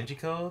and Da Vinci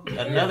Code.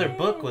 Another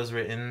book was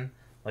written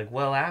like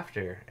well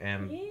after,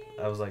 and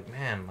I was like,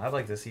 man, I'd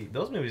like to see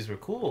those movies. Were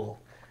cool.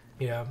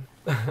 Yeah.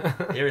 You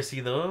ever see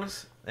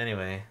those?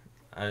 Anyway,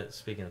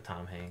 speaking of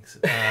Tom Hanks,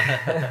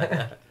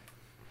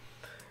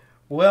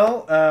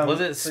 Well, was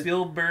it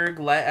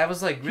Spielberg? I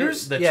was like, really,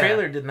 Here's- the yeah.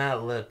 trailer did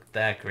not look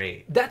that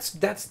great. That's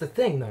the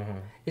thing though,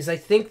 is I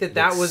think that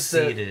was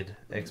the Exceeded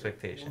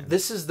expectations.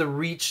 this is the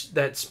reach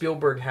that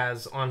Spielberg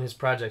has on his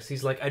projects.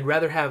 He's like, I'd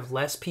rather have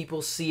less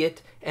people see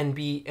it and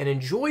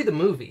enjoy the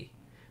movie,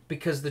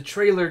 because the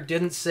trailer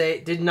didn't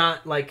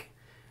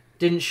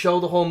show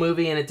the whole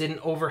movie and it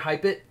didn't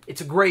overhype it.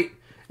 It's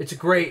a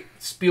great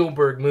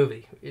Spielberg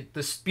movie.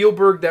 The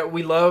Spielberg that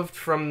we loved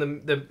from the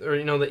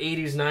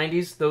 80s,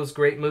 90s, those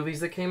great movies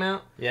that came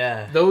out.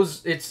 Yeah.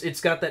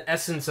 It's got that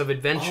essence of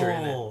adventure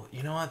in it. Oh,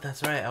 you know what?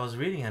 That's right. I was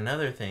reading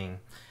another thing.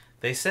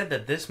 They said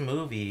that this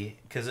movie,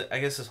 because I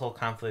guess this whole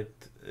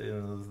conflict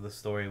in the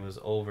story was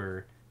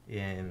over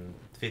in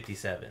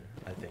 57,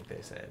 I think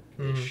they said.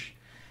 Ish.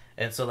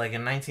 And so, like,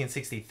 in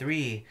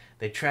 1963,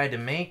 they tried to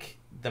make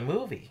the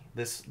movie,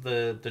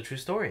 the true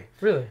story.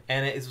 Really?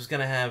 And it was going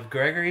to have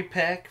Gregory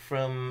Peck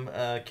from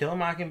Kill a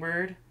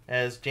Mockingbird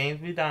as James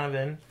B.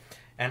 Donovan,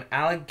 and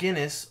Alec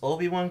Guinness,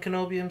 Obi-Wan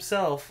Kenobi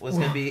himself, was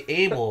going to be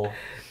Abel.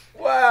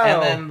 Wow.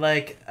 And then,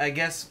 like, I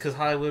guess because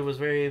Hollywood was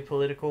very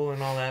political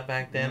and all that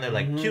back then, they're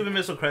like, Cuban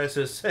Missile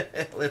Crisis,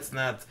 let's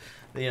not,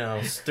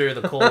 stir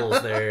the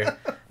coals there.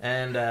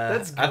 And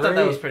That's I thought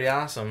that was great. pretty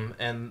awesome.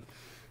 And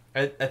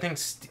I think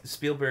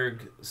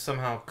Spielberg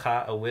somehow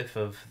caught a whiff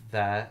of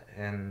that,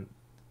 and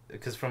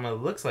because from what it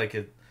looks like,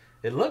 it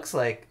looks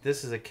like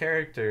this is a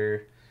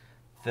character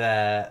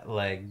that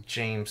like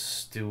James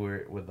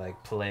Stewart would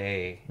like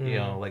play.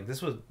 Like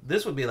this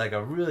would be like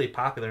a really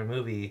popular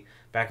movie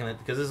back in the,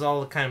 because this is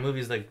all the kind of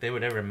movies like they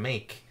would ever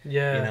make.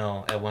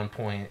 Yeah. At one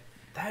point.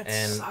 That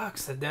And-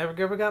 sucks. That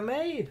never got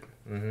made.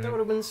 Mhm. That would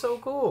have been so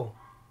cool.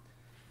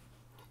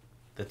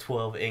 The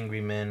 12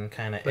 Angry Men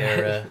kind of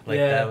era, like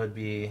Yeah. that would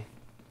be.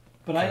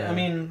 But I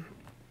mean,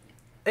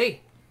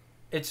 hey,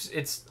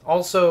 it's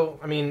also,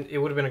 I mean, it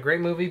would have been a great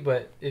movie,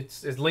 but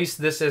it's at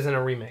least this isn't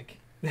a remake.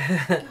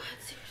 Seriously.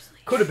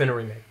 Could have been a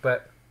remake,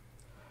 but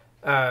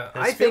Has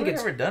I think Spielberg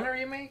it's ever done a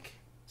remake?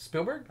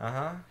 Spielberg.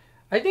 Uh-huh.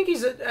 I think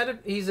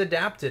he's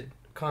adapted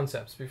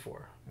concepts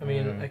before. I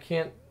mean,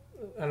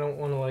 I don't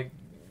want to like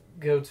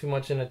go too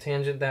much in a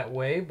tangent that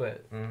way,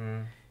 but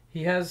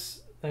he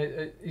has.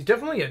 He's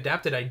definitely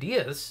adapted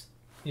ideas,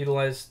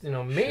 utilized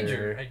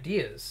major Sure.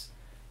 ideas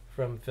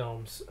from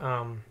films.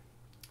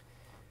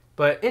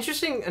 But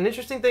an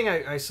interesting thing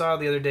I saw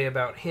the other day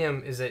about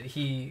him is that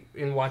he,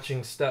 in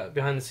watching stuff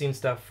behind the scenes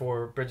stuff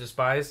for Bridge of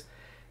Spies,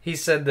 he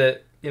said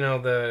that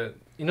the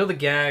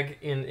gag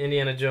in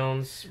Indiana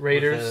Jones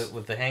Raiders,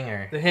 With the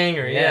hanger. the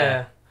hanger,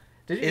 Yeah.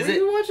 Were Is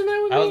you watching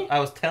that with me? I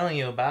was telling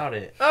you about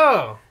it.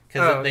 Oh.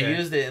 Because they okay.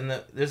 used it in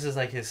this is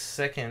like his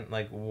second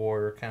like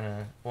war kind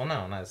of, well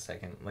no, not his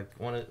second, like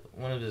one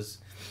of his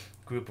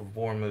group of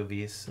war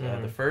movies.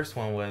 The first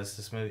one was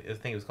this movie, I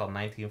think it was called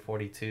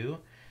 1942.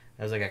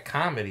 It was like a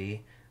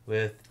comedy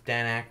with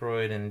Dan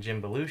Aykroyd and Jim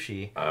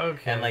Belushi.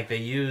 Okay. And like they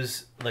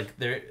use like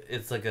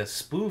it's like a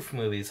spoof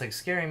movie. It's like a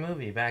scary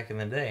movie back in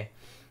the day.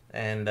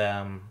 And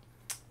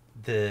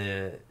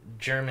the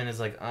German is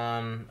like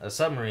on a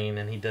submarine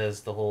and he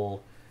does the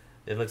whole,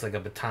 it looks like a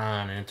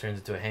baton and it turns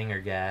into a hanger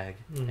gag.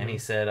 And he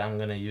said, I'm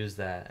going to use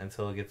that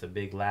until it gets a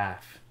big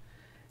laugh.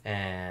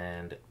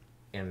 And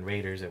in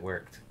Raiders it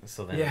worked.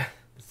 So then, Yeah.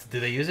 do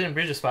they use it in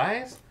Bridge of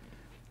Spies?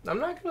 I'm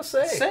not gonna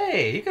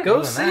say. You could Go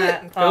ruin see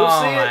that. it. Go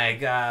oh see it. my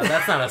god,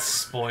 that's not a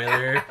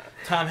spoiler.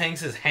 Tom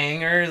Hanks'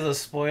 hanger is a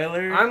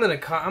spoiler. I'm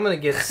gonna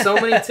get so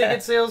many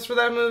ticket sales for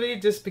that movie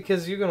just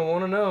because you're gonna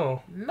want to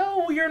know.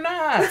 No, you're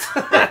not.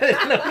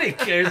 Nobody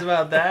cares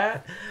about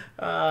that.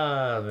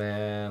 Oh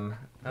man.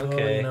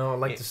 Okay. I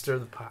like to stir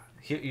the pot.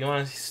 You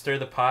want to stir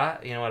the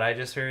pot? You know what I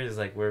just heard is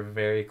like we're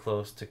very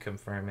close to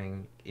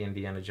confirming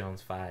Indiana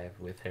Jones 5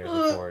 with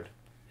Harrison Ford.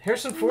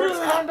 Harrison Ford's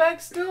coming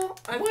back still?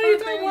 What are you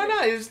thinking? Why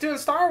not? He's doing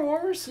Star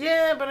Wars.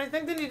 Yeah, but I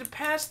think they need to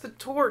pass the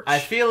torch. I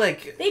feel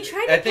like They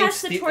tried to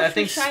pass the torch I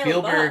think for Shia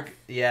Spielberg. LaBeouf.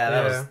 Yeah,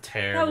 that Yeah. was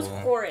terrible. That was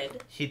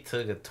horrid. He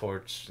took a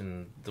torch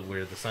and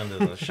where the sun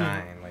doesn't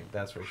shine, like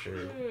that's for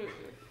sure.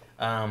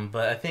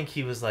 But I think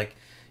he was like,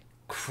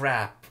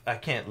 crap, I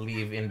can't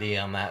leave Indy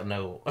on that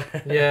note.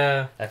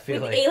 Yeah. I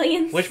feel With like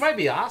aliens. which might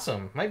be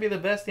awesome. Might be the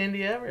best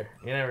Indy ever.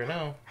 You never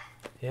know.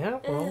 Yeah,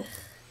 well.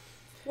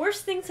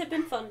 Worst things have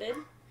been funded.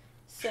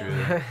 So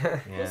Yeah.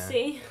 we'll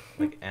see.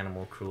 Like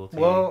animal cruelty.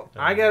 Well,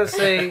 I gotta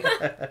say,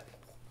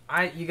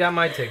 you got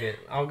my ticket.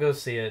 I'll go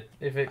see it.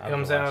 If it I'll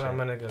comes go watch out, it. I'm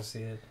gonna go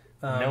see it.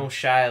 No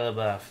Shia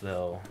LaBeouf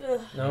though.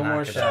 Ugh. No Knock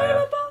more it Shia.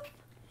 out.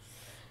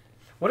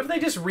 What if they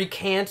just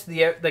recant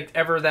the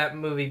ever that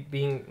movie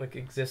being like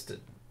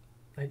existed?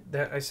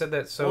 I said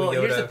that so Well,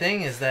 Yoda. here's the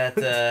thing: is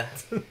that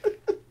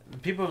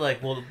people are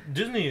like, "Well,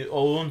 Disney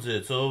owns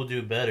it, so it'll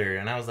do better."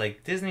 And I was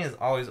like, "Disney has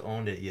always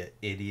owned it, you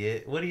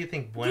idiot. What do you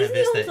think Buena Disney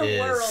owns Vista the is?"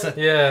 world.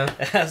 Yeah.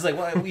 I was like,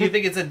 "What? You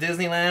think it's a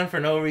Disneyland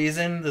for no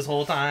reason this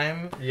whole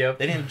time? Yep.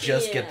 They didn't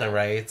just get the Yeah.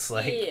 rights.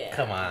 Like, Yeah.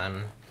 come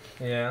on."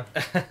 Yeah.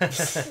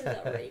 This is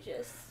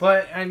outrageous.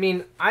 But I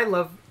mean, I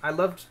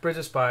loved Bridge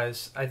of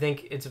Spies. I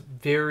think it's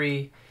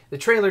very. The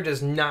trailer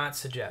does not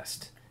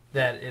suggest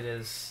that it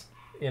is,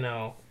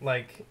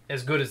 like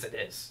as good as it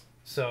is.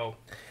 So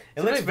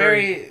It looks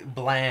very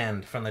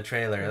bland from the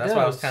trailer. That's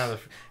why I was does. kind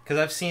of because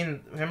I've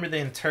seen. Remember The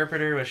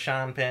Interpreter with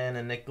Sean Penn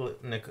and Nicole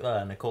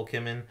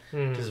Kidman,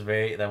 which is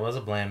that was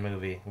a bland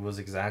movie. It was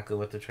exactly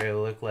what the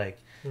trailer looked like.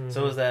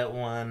 So was that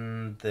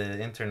one, The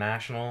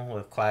International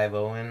with Clive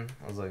Owen.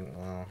 I was like,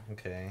 oh,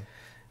 okay.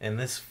 And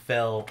this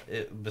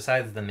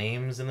besides the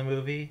names in the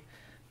movie,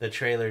 the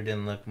trailer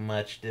didn't look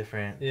much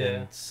different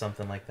than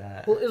something like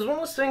that. Well, it was one of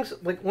those things,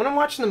 like, when I'm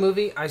watching the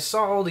movie, I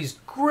saw all these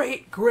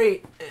great,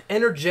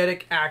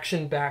 energetic,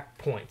 action-backed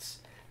points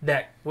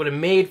that would have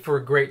made for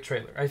a great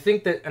trailer. I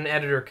think that an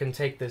editor can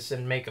take this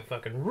and make a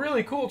fucking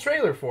really cool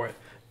trailer for it.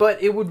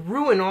 But it would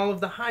ruin all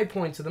of the high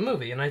points of the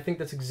movie, and I think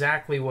that's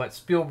exactly what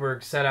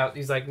Spielberg set out.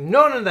 He's like,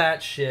 none of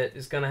that shit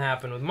is going to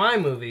happen with my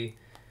movie.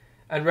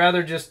 I'd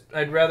rather just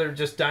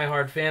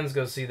diehard fans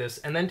go see this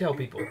and then tell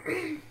people.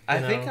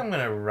 I think I'm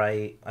gonna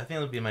write. I think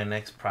it'll be my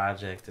next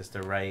project is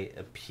to write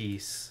a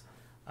piece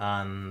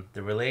on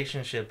the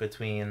relationship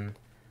between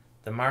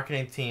the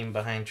marketing team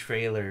behind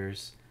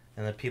trailers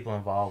and the people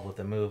involved with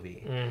the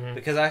movie.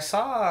 Because I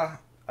saw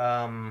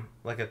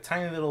like a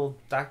tiny little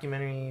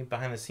documentary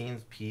behind the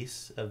scenes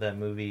piece of that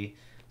movie,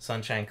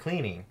 Sunshine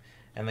Cleaning,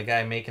 and the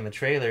guy making the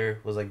trailer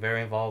was like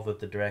very involved with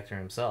the director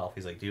himself.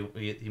 He's like,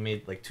 he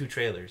made like 2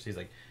 trailers. He's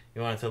like,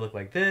 you want it to look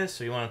like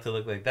this or you want it to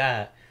look like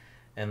that?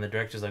 And the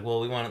director's like, well,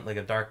 we want it like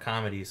a dark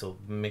comedy, so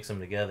mix them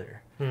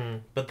together.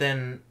 But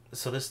then,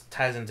 so this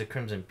ties into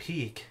Crimson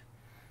Peak,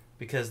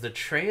 because the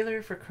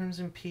trailer for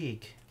Crimson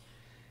Peak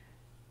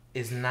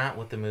is not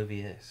what the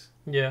movie is.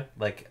 Yeah.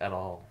 Like, at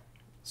all.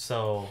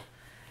 So,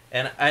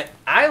 and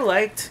I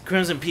liked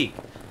Crimson Peak.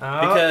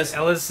 Because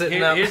Ella's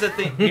sitting up. here's the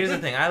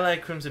thing. I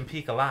like Crimson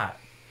Peak a lot.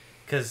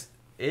 Because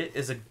it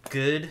is a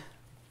good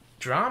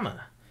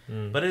drama.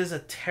 But it is a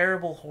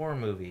terrible horror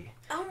movie.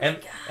 Oh my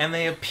God. And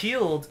they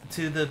appealed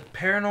to the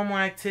Paranormal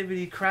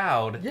Activity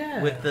crowd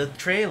with the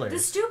trailer. The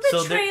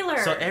stupid trailer.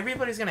 So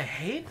everybody's going to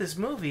hate this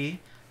movie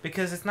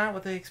because it's not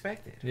what they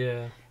expected.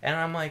 Yeah. And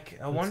I'm like,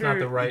 I wonder, not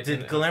the right-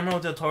 did Guillermo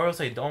del Toro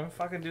say, don't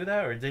fucking do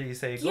that? Or did he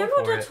say, go Guillermo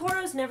for del it?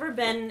 Toro's never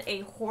been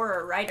a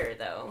horror writer,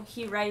 though.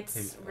 He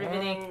writes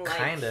riveting, like...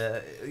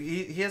 Kinda.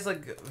 He has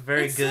like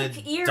very It's, good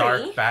like, eerie.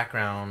 dark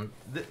background.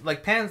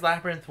 Like Pan's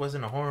Labyrinth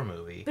wasn't a horror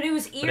movie. But it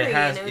was eerie,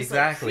 has- and it was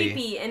exactly. like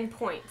creepy in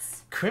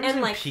points. Crimson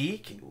and, like,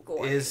 Peak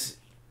gory. is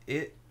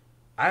it.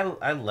 I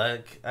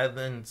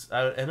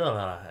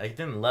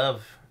didn't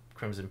love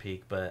Crimson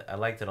Peak, but I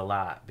liked it a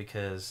lot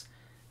because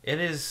it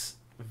is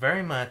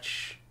very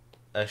much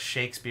a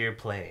Shakespeare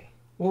play.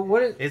 Well,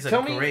 what is... It's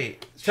tell a me,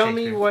 great Tell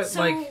me Shakespeare. what, So-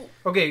 like...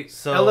 Okay,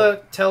 So-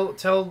 Ella,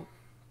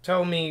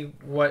 tell me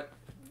what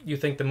you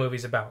think the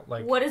movie's about.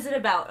 Like, What is it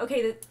about?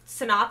 Okay, the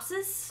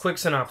synopsis? quick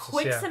synopsis,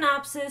 Quick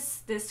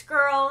synopsis. This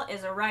girl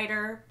is a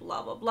writer,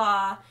 blah, blah,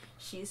 blah.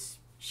 She's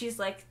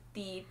like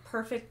the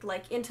perfect,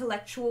 like,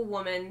 intellectual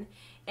woman.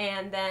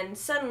 And then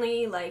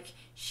suddenly, like,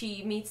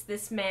 she meets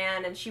this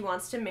man and she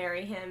wants to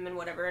marry him and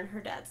whatever. And her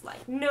dad's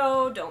like,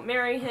 no, don't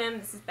marry him.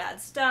 This is bad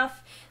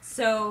stuff.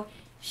 So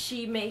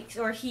she makes,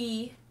 or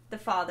he, the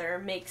father,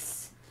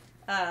 makes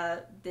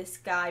this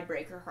guy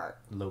break her heart.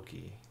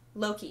 Loki.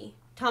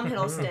 Tom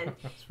Hiddleston.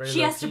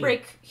 He has to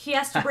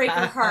break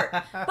her heart.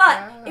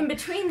 But in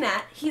between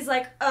that, he's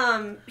like,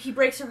 he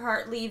breaks her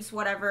heart, leaves,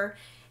 whatever,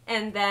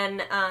 and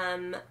then,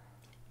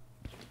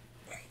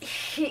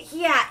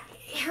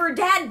 her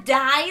dad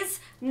dies.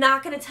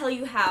 Not gonna tell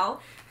you how.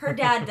 Her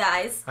dad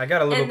dies. I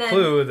got a little and then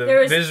clue. The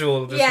there's-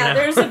 visual just yeah, now.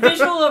 there's a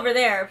visual over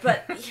there.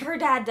 But her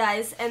dad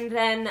dies, and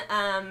then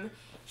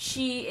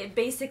she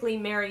basically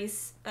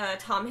marries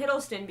Tom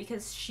Hiddleston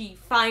because she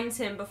finds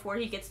him before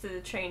he gets to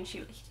the train.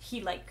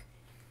 He like,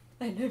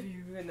 I love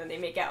you, and then they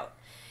make out.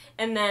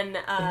 And then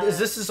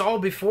This is all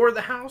before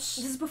the house?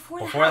 this is before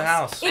the Before the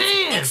house. house.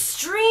 It's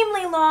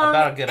extremely long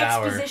About a good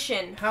hour.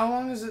 exposition. How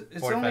long is it?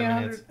 It's 45 only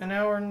minutes. an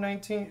hour and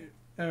 19...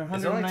 It's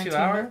 119 only 2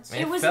 hours? minutes?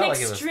 Man, It was felt an like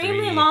it was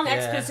extremely 3. long Yeah.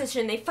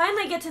 exposition. They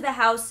finally get to the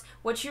house.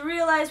 What you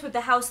realize with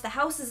the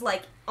house is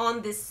like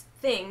on this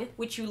thing,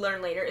 which you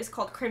learn later, is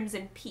called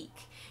Crimson Peak,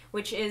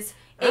 which is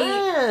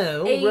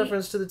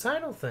reference to the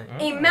title thing.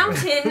 a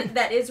mountain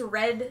that is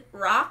red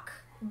rock,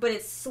 but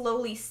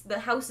the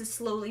house is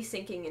slowly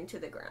sinking into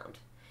the ground.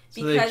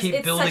 So they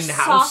keep building the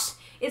house?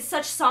 It's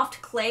such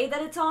soft clay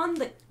that it's on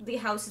that the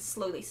house is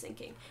slowly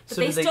sinking. But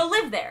So they do they- still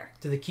live there.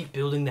 Do they keep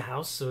building the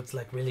house so it's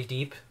like really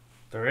deep?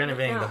 They're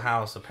renovating No. the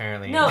house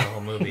apparently No, in the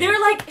whole movie. they're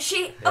like,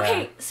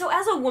 okay, so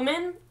as a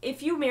woman,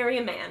 if you marry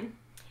a man,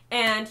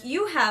 and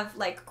you have,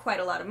 like, quite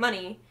a lot of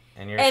money,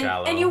 and you're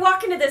shallow. and you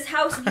walk into this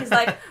house and he's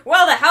like,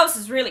 well, the house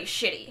is really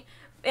shitty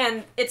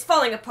and it's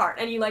falling apart,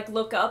 and you like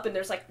look up and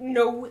there's like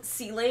no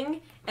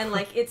ceiling and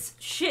like it's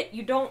shit,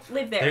 you don't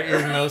live there. There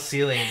is no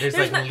ceiling. There's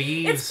like no,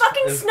 leaves. it's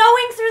fucking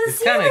snowing through the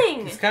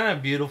ceiling. It's kind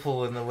of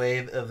beautiful in the way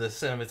of the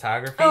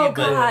cinematography. Oh, but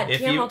God, if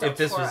Guillermo del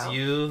this was Toro.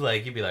 you,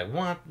 like you'd be like,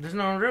 what? There's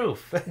no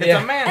roof. It's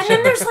Yeah. a mansion. And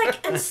then there's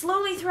like, and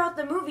slowly throughout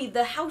the movie,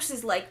 the house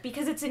is like,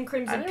 because it's in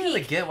Crimson I Peak, didn't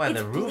really get why it's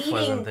the roof bleeding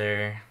wasn't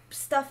there.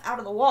 stuff out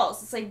of the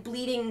walls. It's like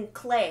bleeding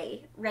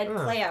clay, red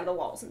clay out of the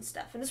walls and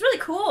stuff, and it's really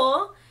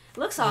cool. It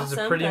looks awesome. This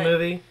is a pretty but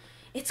movie.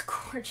 It's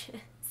gorgeous.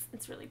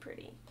 It's really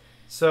pretty.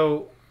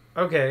 So,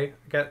 okay,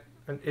 got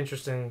an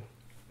interesting.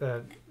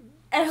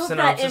 I hope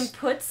Synopsis. that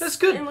inputs That's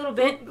good. a little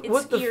bit. It's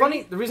What the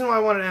eerie. the reason why I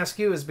wanted to ask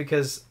you is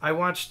because I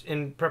watched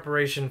in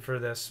preparation for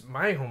this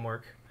my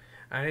homework.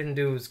 I didn't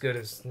do as good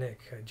as Nick.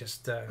 I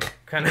just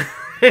kind of.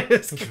 Read the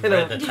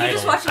Did you title.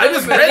 just watch I another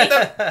just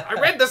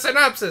movie? read the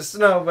synopsis.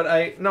 No, but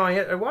I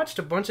watched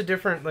a bunch of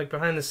different like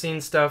behind the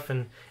scenes stuff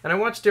and I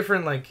watched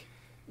different like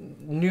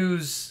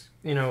news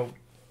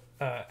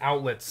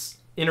outlets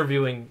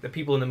interviewing the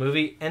people in the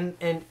movie and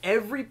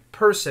every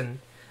person,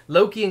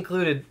 Loki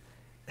included,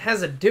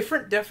 has a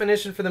different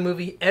definition for the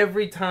movie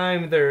every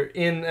time they're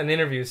in an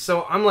interview.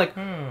 So I'm like,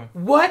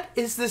 what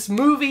is this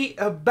movie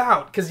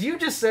about? Because you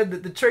just said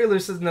that the trailer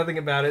says nothing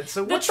about it.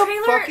 So what the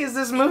trailer- fuck is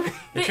this movie?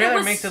 The It trailer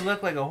was- makes it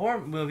look like a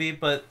horror movie,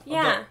 but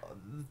Yeah.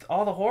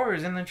 all the horror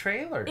is in the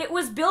trailer. It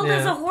was billed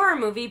as a horror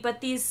movie, but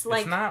these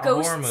like not a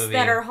horror ghosts movie.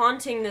 that are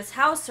haunting this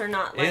house are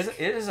not like.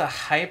 It is a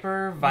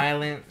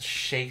hyper-violent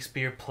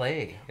Shakespeare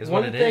play, is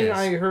One what it thing is.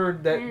 I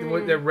heard that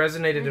that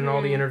resonated in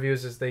all the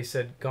interviews is they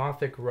said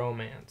gothic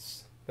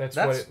romance. That's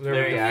That's what they're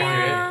very defining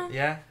it. accurate.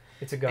 Yeah.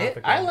 It's a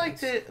gothic. I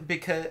romance. liked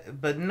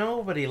it but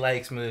nobody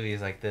likes movies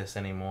like this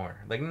anymore.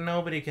 Like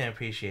nobody can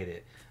appreciate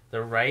it.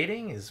 The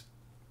writing is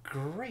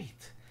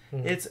great.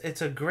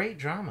 It's a great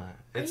drama.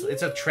 It's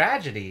a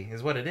tragedy,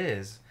 is what it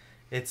is.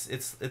 It's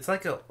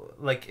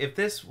like if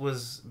this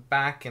was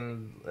back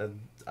in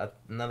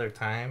another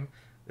time,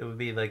 it would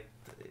be like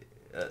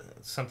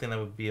something that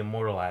would be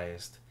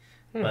immortalized.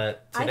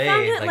 But I today,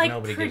 found it like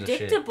nobody gives a shit.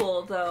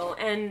 predictable though,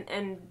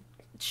 and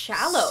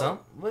shallow.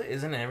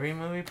 Isn't every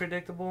movie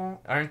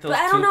predictable? Aren't those But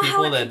I don't two know how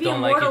people it that could be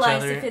don't like each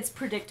immortalized other? if it's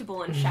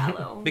predictable and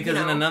shallow. Because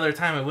you in know? another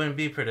time it wouldn't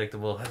be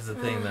predictable. That's the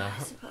thing, though.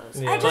 I suppose.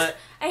 Yeah.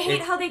 I hate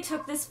it- how they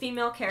took this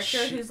female character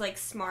who's like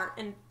smart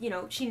and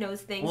she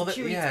knows things. Well,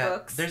 she reads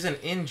books. there's an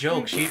in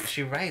joke.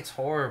 She writes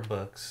horror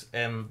books,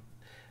 and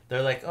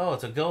they're like, "Oh,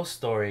 it's a ghost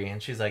story,"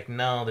 and she's like,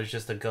 "No, there's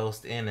just a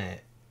ghost in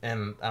it."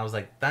 And I was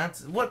like,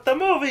 "That's what the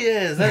movie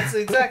is. That's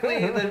exactly."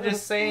 They're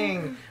just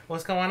saying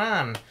what's going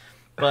on,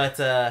 but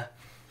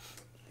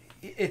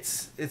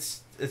it's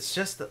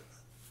just.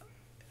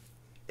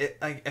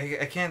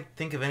 I can't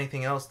think of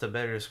anything else to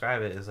better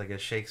describe it as like a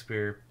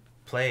Shakespeare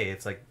play.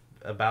 It's like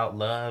about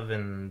love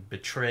and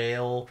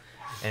betrayal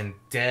and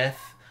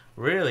death.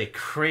 Really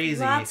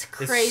crazy. Lots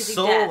crazy It's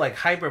so death. like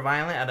hyper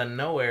violent out of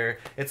nowhere.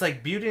 It's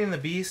like Beauty and the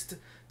Beast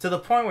to the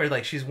point where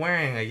like she's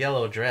wearing a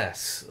yellow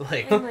dress,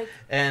 like, And, like-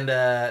 and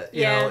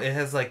you Yeah. know it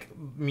has like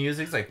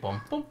music's like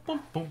boom boom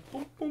boom boom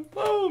boom boom.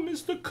 Oh,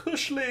 Mr.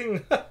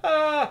 Cushling,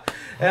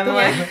 and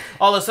like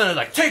all of a sudden it's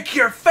like take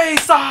your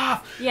face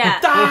off, Yeah.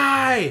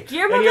 die.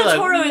 Guillermo And you're del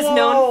Toro is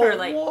known for,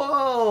 like-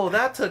 whoa,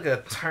 that took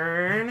a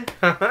turn,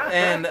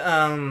 and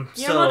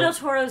Guillermo del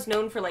so Toro is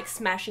known for like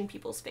smashing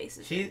people's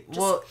faces. he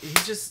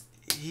Just-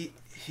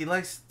 he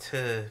likes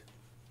to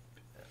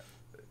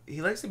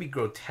be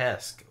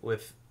grotesque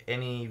with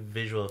any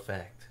visual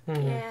effect.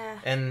 Yeah.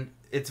 And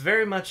it's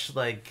very much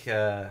like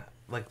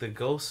the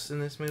ghosts in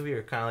this movie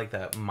are kind of like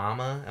that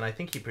Mama, and I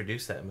think he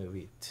produced that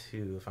movie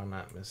too, if I'm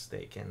not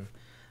mistaken.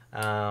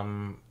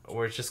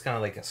 Where it's just kind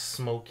of like a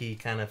smoky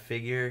kind of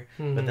figure,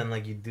 but then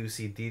like you do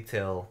see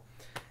detail,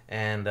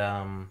 and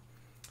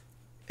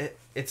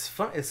it's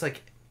fun. It's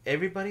like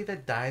everybody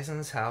that dies in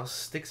this house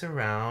sticks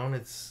around.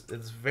 It's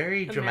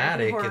very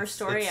dramatic. American Horror It's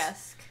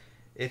Story-esque.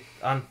 it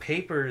on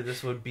paper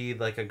this would be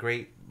like a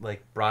great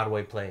like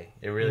Broadway play.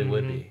 It really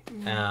would be.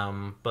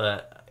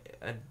 But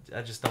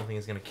I just don't think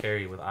it's gonna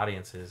carry with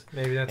audiences.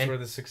 Maybe that's And where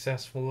the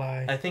success will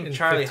lie. I think in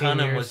Charlie 15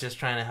 Hunnam years. was just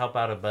trying to help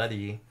out a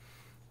buddy,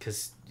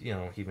 because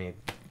he made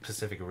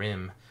Pacific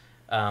Rim.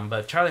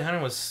 But Charlie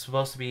Hunnam was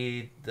supposed to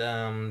be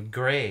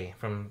Grey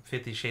from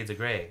 50 Shades of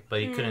Grey,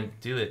 but he couldn't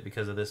do it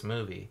because of this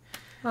movie.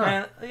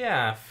 And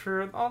yeah,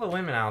 for all the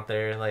women out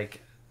there,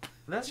 like,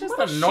 that's just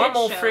What a a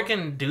normal shit show.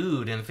 freaking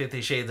dude in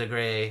 50 Shades of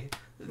Grey.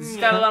 He's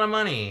got a lot of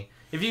money.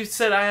 If you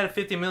said I had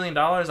 $50 million,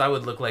 I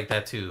would look like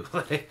that too.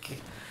 Like,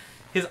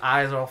 his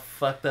eyes are all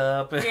fucked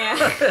up. Yeah.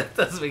 It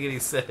doesn't make any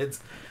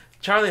sense.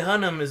 Charlie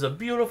Hunnam is a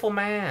beautiful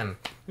man.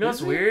 You know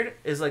what's weird?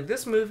 Is like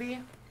this movie,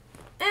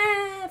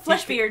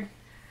 Flesh beard.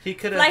 he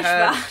could have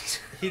had... Fleischbart.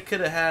 He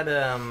could have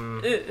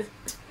had,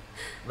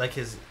 like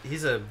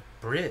he's a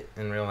Brit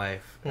in real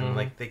life. And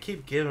like they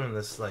keep giving him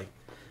this like...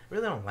 I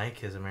really don't like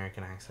his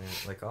American accent.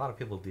 Like a lot of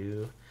people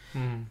do.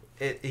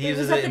 He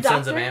uses it in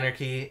Sons of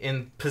Anarchy.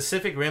 In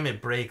Pacific Rim,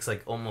 it breaks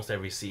like almost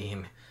every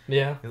scene.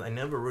 Yeah. I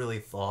never really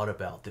thought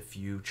about the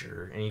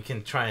future, and you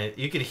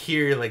can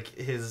hear like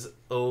his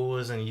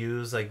O's and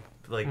U's like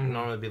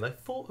normally be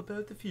like thought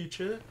about the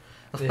future.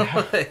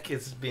 Yeah. Like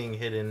it's being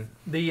hidden.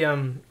 The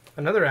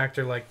another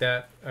actor like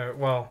that.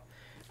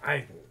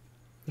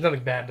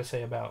 Nothing bad to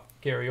say about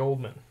Gary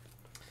Oldman.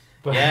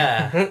 But,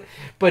 Yeah.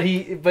 but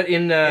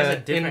in He has a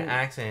different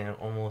accent in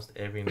almost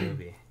every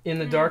movie. In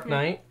The Dark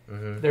Knight,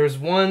 there's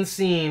one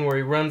scene where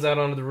he runs out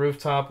onto the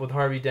rooftop with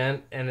Harvey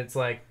Dent, and it's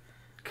like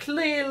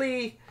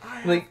clearly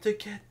I like have to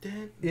get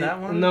Dent.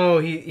 That one? No,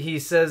 he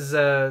says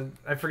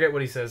I forget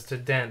what he says to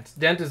Dent.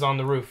 Dent is on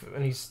the roof,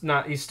 and he's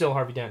still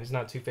Harvey Dent. He's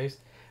not Two-Faced,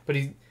 but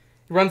he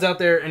runs out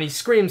there and he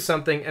screams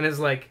something and is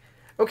like,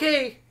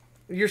 "Okay,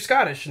 you're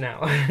Scottish now,"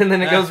 and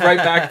then it goes right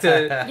back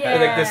to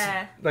like this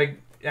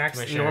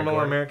like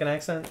normal American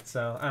accent.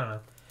 So I don't know,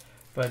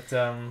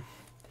 but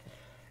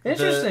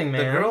interesting,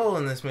 man. The girl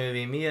in this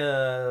movie,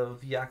 Mia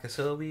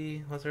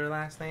Yakosobi, what's her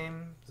last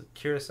name?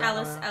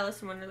 Kurosawa?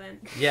 Alice in Wonderland.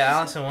 Yeah,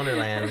 Alice in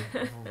Wonderland.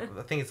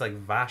 I think it's like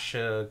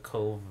Vasha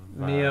Kova.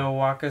 Mia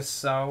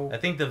Wasikowska. I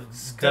think the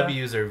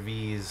W's or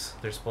V's,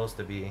 they're supposed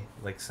to be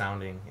like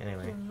sounding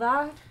anyway.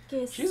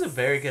 She's a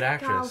very good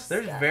actress.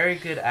 There's very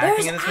good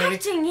acting in this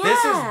movie. Yeah.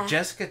 This is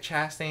Jessica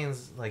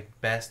Chastain's like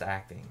best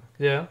acting.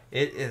 Yeah.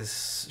 It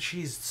is.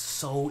 She's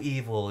so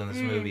evil in this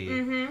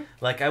movie.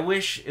 Like I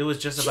wish it was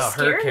just about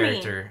her scared me.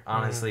 character,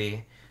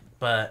 honestly,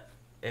 but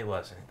it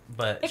wasn't.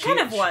 But It kind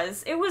of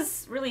was. It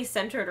was really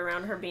centered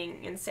around her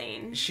being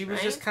insane. She was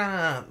right? just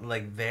kind of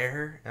like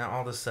there, and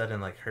all of a sudden,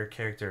 like her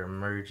character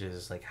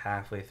emerges like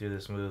halfway through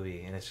this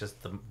movie, and it's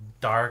just the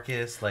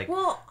darkest, like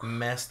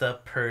messed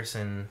up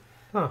person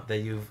that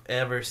you've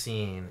ever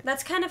seen.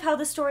 That's kind of how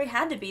the story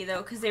had to be,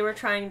 though, because they were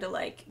trying to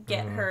like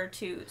get her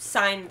to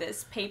sign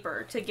this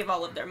paper to give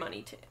all of their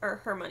money to, or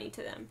her money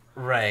to them.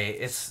 Right.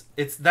 It's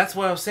that's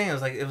what I was saying.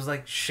 It was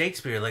like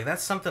Shakespeare. Like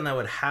that's something that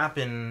would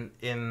happen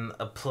in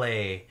a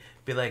play.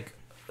 Be like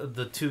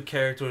the two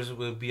characters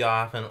would be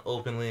off and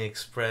openly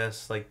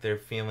express like their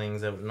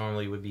feelings that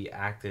normally would be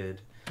acted.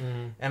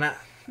 And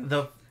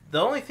the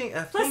only thing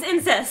Plus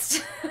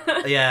incest.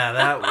 Yeah,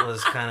 that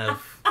was kind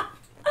of.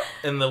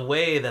 And the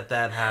way that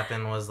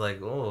happened was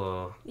like,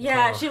 oh.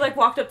 Yeah, she like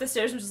walked up the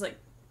stairs and was just like.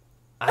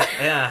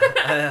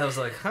 I was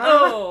like,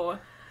 huh?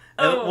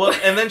 Oh.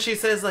 And then she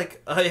says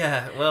like, oh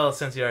yeah, well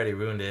since you already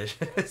ruined it,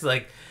 it's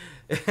like.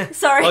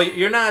 Sorry. Oh,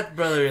 you're not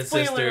brother and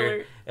Spoiler sister.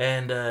 alert.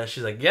 And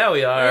she's like, yeah,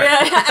 we are. Yeah,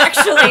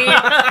 actually.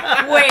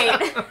 Wait.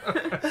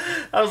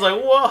 I was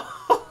like,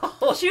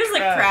 whoa. She was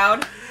like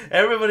proud.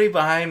 Everybody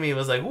behind me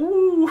was like,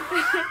 woo.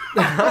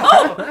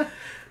 Oh.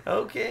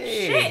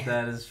 Okay. Shit.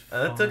 That is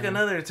That took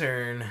another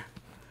turn.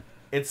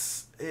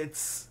 It's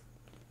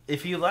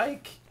if you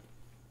like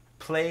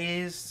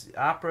plays,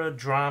 opera,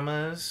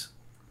 dramas,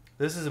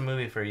 this is a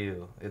movie for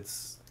you.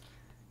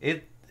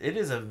 It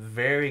is a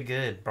very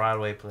good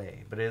Broadway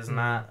play, but it is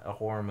not a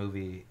horror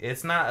movie.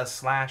 It's not a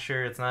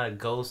slasher. It's not a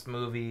ghost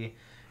movie.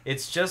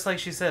 It's just like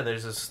she said.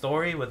 There's a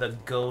story with a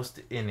ghost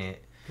in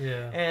it.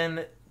 Yeah.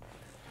 And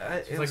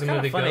it's like the kind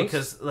movie of funny Ghost?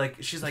 because like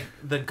she's like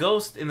the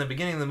ghost in the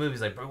beginning of the movie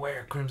is like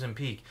beware Crimson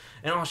Peak,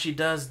 and all she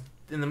does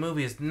in the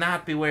movie is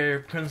not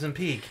beware Crimson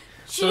Peak.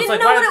 She didn't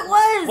know what it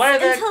was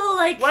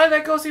Why did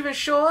that ghost even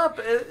show up?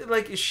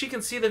 Like she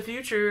can see the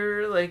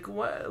future. Like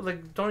what?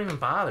 Like don't even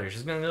bother.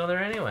 She's gonna go there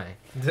anyway.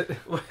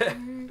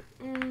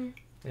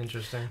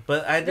 Interesting.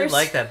 But I did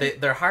like that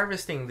they're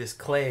harvesting this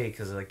clay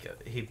because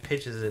like he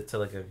pitches it to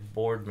like a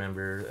board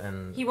member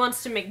and he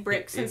wants to make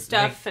bricks and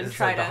stuff and it's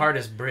try like to the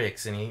hardest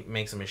bricks and he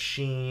makes a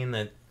machine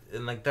and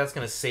like that's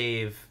gonna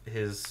save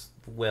his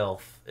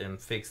wealth and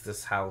fix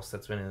this house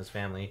that's been in his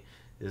family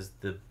is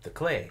the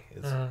clay.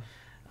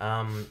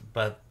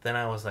 But then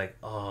I was like,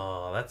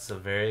 oh, that's a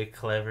very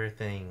clever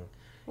thing.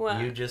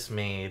 What? You just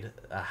made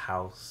a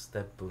house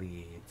that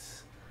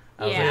bleeds.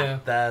 I was Yeah.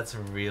 like, that's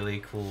really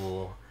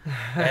cool.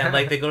 And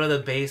like they go to the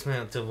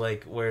basement to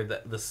like where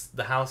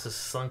the house is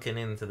sunken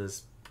into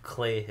this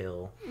clay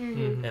hill,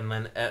 and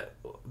then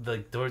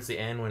towards the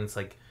end when it's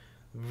like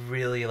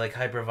really like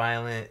hyper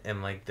violent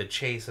and like the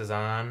chase is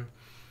on,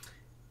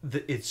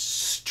 it's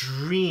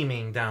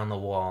streaming down the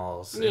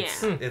walls.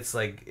 It's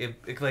like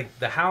it like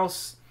the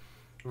house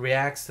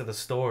reacts to the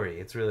story.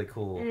 It's really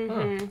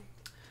cool.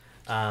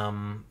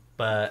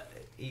 But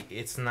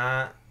it's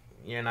not.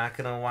 You're not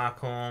gonna walk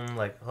home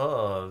like,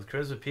 oh,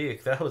 Crimson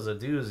Peak, that was a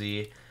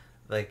doozy.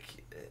 Like,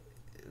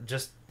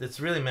 just it's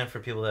really meant for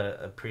people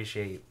that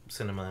appreciate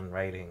cinema and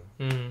writing.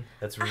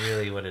 That's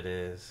really what it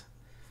is.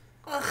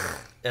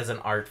 As an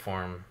art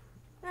form.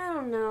 I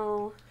don't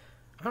know.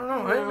 I don't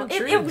know. I'm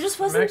It intrigued. just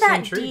I'm wasn't actually that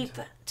intrigued.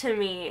 deep to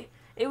me.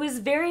 It was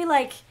very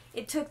like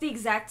it took the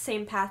exact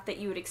same path that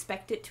you would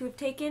expect it to have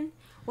taken.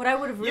 What I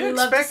would have really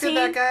loved to see. You expected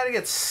that guy to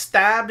get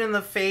stabbed in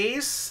the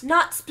face?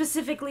 Not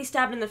specifically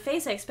stabbed in the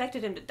face. I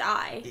expected him to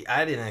die.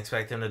 I didn't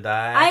expect him to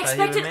die. I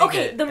expected.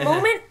 Okay, the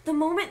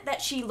moment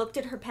that she looked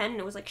at her pen and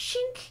it was like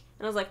shink,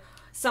 and I was like,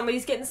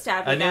 somebody's getting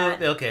stabbed. I knew.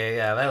 That. Okay,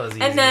 yeah, that was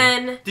easy. And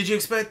then, did you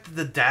expect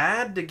the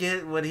dad to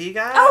get what he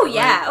got? Oh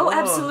yeah,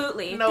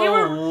 absolutely.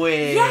 No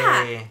way.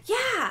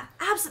 Yeah,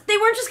 absolutely. They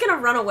weren't just gonna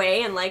run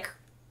away and like,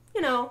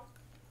 you know.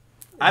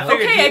 I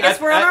figured I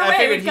guess we're on our way. I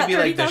figured We've got he'd be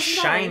like the $30,000.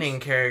 Shining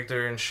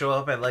character and show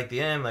up at like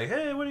the end, like,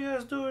 "Hey, what are you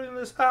guys doing in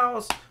this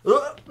house?"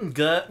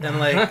 Gut and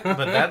like, but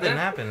that didn't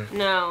happen.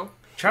 No.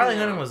 Charlie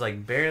Hunnam was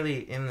like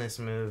barely in this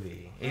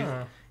movie.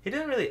 He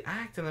didn't really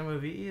act in the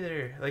movie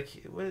either. Like,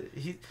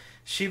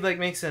 she like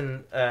makes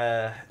an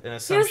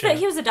assumption.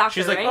 He was a doctor.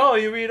 She's like, right? "Oh,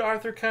 you read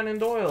Arthur Conan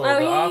Doyle, Oh,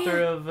 the yeah, author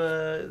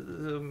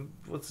of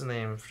what's his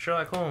name,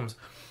 Sherlock Holmes."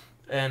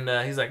 And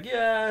he's like,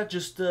 "Yeah,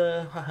 just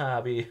a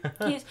hobby."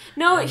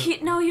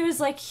 He was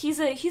like, he's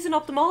an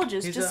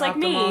ophthalmologist, He's just an like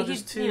me.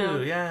 ophthalmologist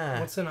too.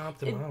 Yeah. What's an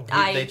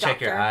ophthalmologist? They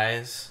check your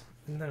eyes.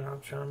 Isn't that an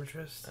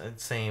optometrist?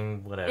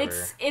 Same, whatever.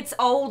 It's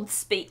old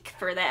speak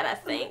for that, I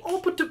think.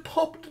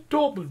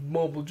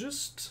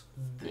 Ophthalmologist.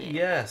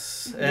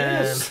 Yes.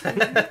 Yes.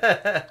 And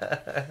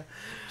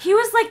He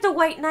was like the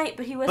White Knight,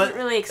 but he wasn't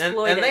really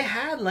exploited. and they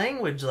had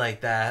language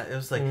like that. It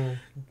was like,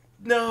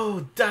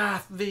 "No,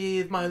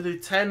 David, my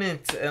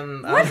lieutenant,"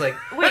 and I was like,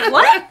 "Wait,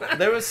 what?"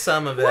 There was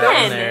some of that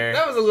When? in there.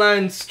 That was a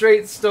line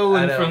straight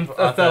stolen from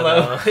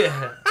Othello.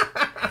 Yeah.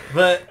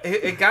 But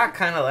it got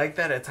kind of like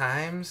that at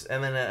times,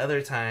 and then at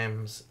other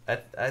times,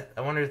 I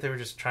wonder if they were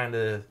just trying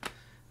to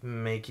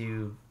make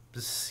you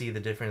see the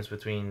difference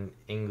between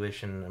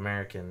English and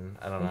American.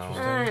 I don't know.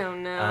 I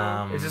don't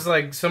know. It's just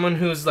like someone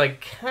who's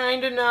like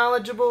kind of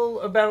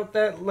knowledgeable about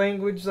that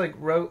language, like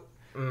wrote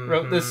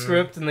this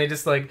script, and they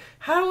just like,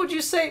 how would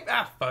you say?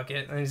 Fuck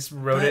it, and I just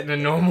wrote it in a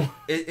normal.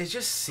 It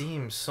just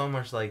seems so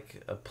much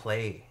like a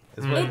play.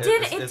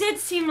 It did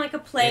seem like a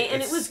play,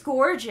 and it was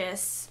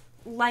gorgeous.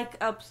 Like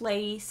a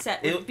play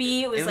set would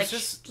be. It was like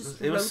just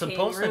it was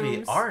supposed to be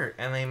rooms. art,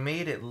 and they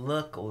made it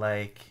look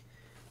like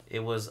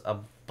it was a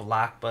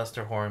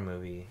blockbuster horror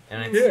movie,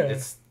 and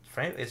it's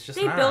frankly, it's just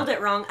they not. build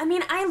it wrong. I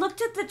mean, I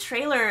looked at the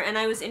trailer and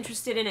I was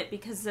interested in it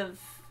because of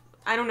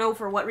I don't know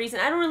for what reason.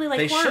 I don't really like.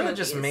 They horror should have movies.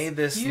 just made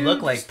this You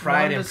look like just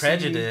Pride wanted and to see-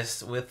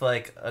 Prejudice with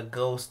like a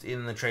ghost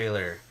in the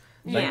trailer.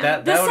 Like Yeah.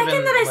 that The would've second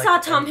been, that I like, saw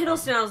Tom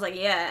Hiddleston, I was like,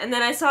 yeah. And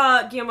then I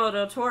saw Guillermo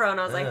del Toro, and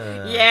I was like,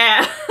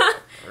 yeah.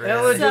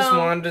 Ella just So-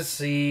 wanted to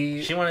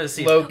see. She wanted to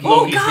see Loki.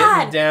 Oh, He's God!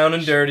 getting down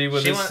and dirty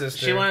with his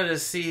sister. She wanted to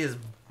see his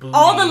booty.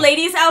 All the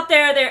ladies out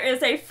there, there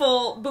is a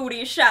full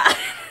booty shot.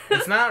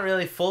 It's not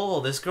really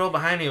full. This girl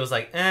behind me was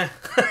like, eh.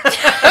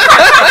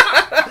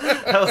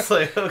 I was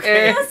like,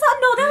 okay.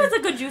 No, that was a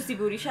good juicy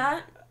booty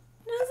shot.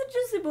 That was a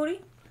juicy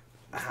booty.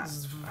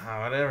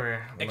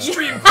 Whatever.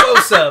 Extreme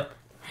close up.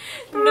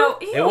 No,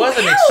 It was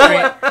an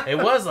extreme.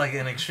 It was like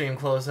an extreme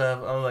close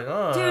up. I was like,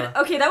 oh, dude.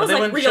 Okay, that But was they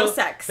like wouldn't real show-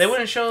 sex. They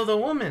wouldn't show the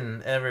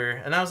woman ever,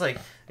 and I was like,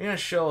 you're gonna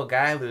show a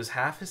guy lose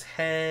half his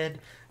head,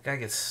 guy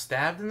gets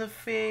stabbed in the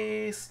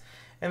face,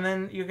 and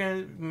then you're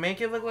gonna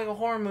make it look like a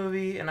horror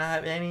movie and not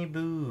have any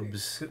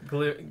boobs. That's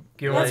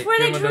where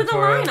they drew the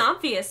line,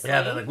 obviously.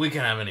 Yeah, they're like, we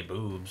can't have any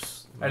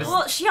boobs.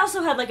 Well, she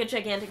also had like a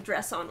gigantic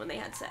dress on when they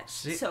had sex.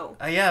 So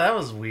yeah, that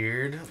was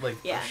weird. Like,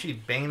 Yeah. she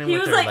banging him he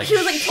with was her, like, she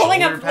was like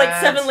pulling up shoulder like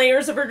pads. 7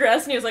 layers of her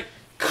dress, and he was like,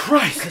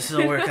 Christ, this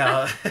will work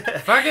out.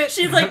 Fuck it.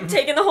 she's like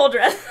taking the whole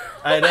dress.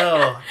 I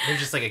know. There's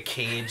just like a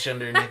cage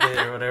underneath it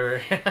or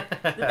whatever.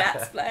 The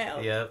bats fly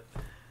out. Yep.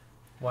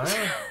 Wow.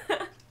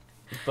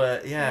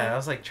 But yeah, I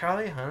was like,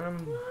 Charlie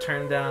Hunnam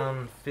turned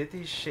down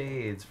 50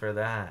 Shades for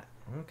that.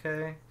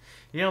 Okay.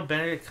 You know,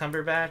 Benedict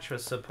Cumberbatch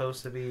was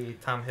supposed to be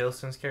Tom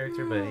Hiddleston's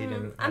character, but he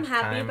didn't. I'm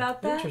have happy time.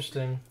 about that.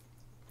 Interesting.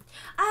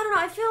 I don't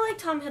know. I feel like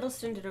Tom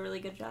Hiddleston did a really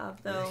good job,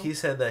 though. He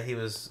said that he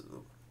was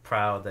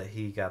proud that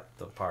he got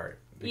the part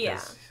because, Yeah.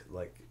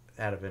 like,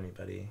 out of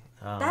anybody.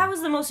 That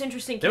was the most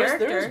interesting There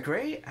character. was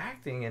great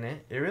acting in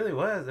it. It really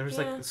was. There was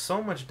Yeah. like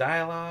so much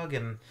dialogue,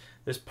 and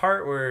there's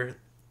part where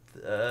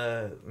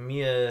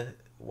Mia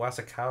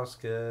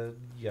Wasikowska,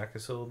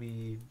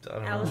 Yakisobi, I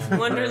don't Alice know. in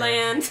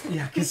Wonderland.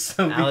 Alice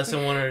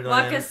in Wonderland.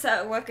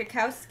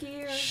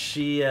 Wakakowski.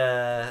 She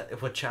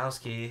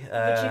Wachowski.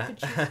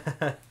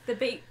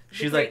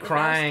 She's like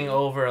crying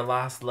over a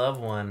lost loved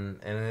one,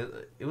 and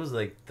it was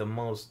like the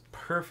most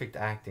perfect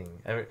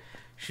acting ever.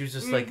 She was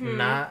just like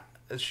not.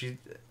 She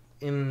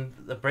in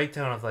the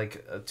breakdown of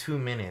like 2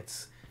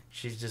 minutes.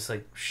 She's just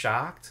like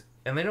shocked,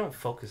 and they don't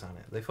focus on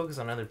it. They focus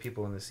on other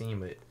people in the scene,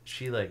 but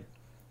she like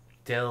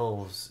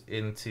delves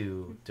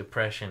into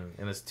depression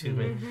in this 2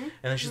 minutes, and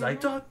then she's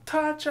like, "Don't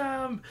touch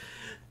him.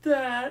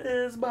 That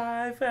is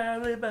my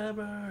family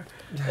member."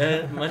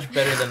 Much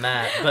better than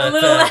that, but A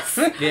little less.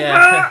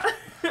 yeah.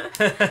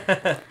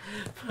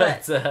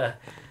 But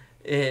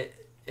it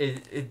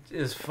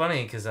is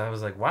funny because I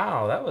was like,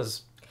 wow, that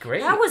was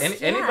great. That was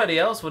Anybody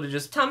else would have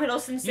just. Tom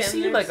Hiddleston. You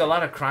see like a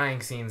lot of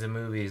crying scenes in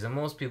movies, and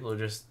most people are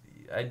just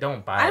I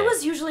don't buy it. I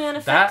was usually that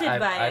unaffected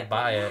by I it.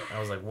 buy it. I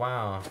was like,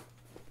 wow.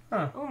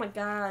 Oh my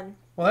god.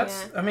 Well,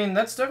 that's. Yeah. I mean,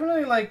 that's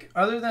definitely like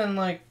other than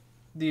like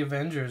the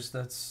Avengers.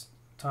 That's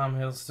Tom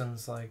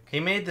Hiddleston's like. He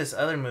made this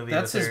other movie.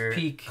 That's with his her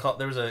peak.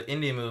 There was an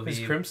indie movie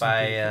His Crimson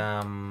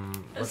by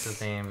what's his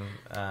name?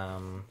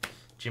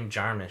 Jim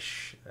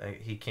Jarmusch.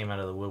 He came out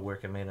of the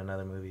woodwork and made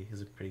another movie.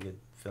 He's a pretty good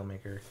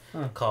filmmaker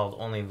called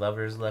Only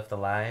Lovers Left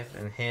Alive,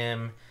 and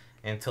him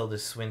and Tilda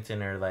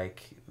Swinton are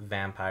like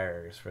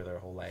vampires for their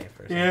whole life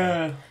or something.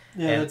 Yeah,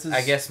 And that's his...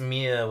 I guess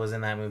Mia was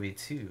in that movie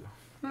too.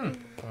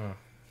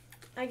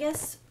 I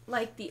guess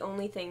like the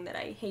only thing that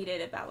I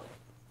hated about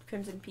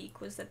Crimson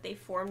Peak was that they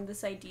formed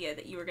this idea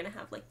that you were going to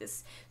have like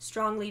this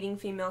strong leading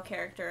female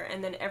character,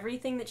 and then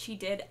everything that she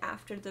did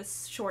after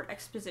this short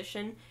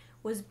exposition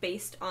was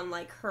based on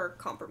like her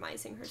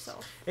compromising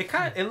herself.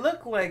 It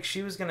looked like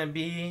she was gonna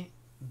be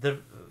the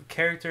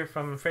character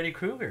from Freddy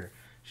Krueger.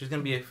 She's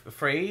gonna be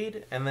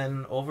afraid and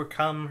then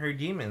overcome her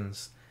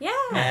demons. Yeah.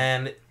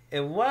 And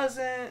it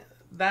wasn't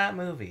that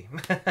movie.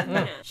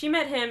 Yeah. She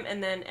met him,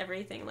 and then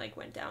everything like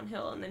went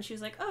downhill, and then she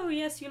was like, "Oh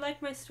yes, you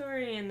like my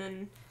story," and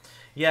then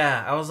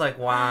Yeah, I was like,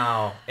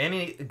 wow.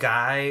 Any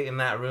guy in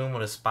that room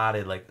would have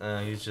spotted, like,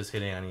 he's just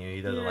hitting on you.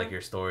 He doesn't like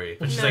your story.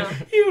 But she's No.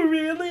 like, you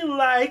really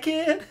like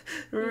it?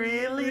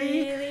 Really?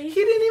 Really? He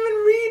didn't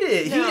even read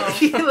it. No.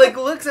 He like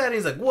looks at it.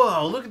 He's like,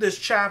 whoa, look at this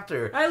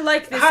chapter. I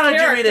like this How did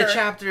you read a character.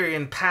 chapter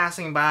in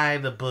passing by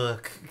the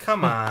book?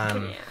 Come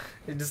on. Yeah.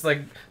 He just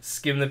like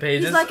skim the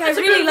pages. He's like, I It's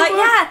a really good like, book.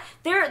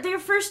 yeah. Their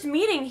first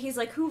meeting, he's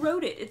like, who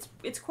wrote it?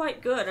 It's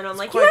quite good, and I'm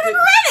like, you Quite haven't good.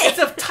 read it.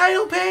 It's a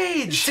title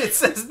page. It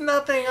says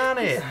nothing on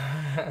it.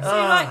 So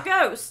you like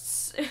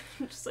ghosts?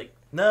 Just like,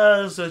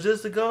 No, so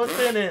just a ghost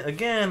in it.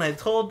 Again, I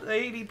told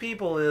 80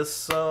 people this,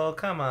 so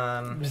come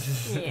on.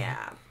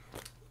 yeah.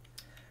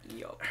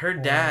 Yup. Her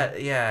dad,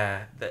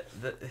 yeah,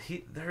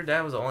 her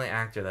dad was the only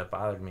actor that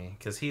bothered me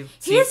because he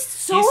He's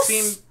so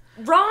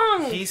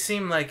wrong. he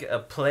seemed like a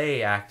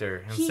play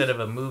actor instead of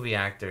a movie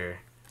actor.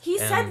 He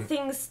said and-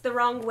 things the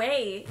wrong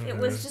way. It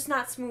was just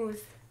not smooth.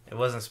 It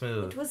wasn't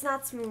smooth. It was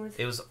not smooth.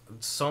 It was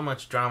so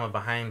much drama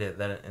behind it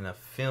that in a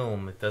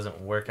film it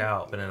doesn't work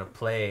out, but in a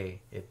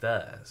play it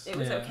does. It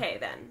was Yeah. okay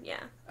then,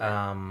 yeah.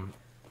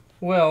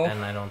 Well,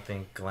 And I don't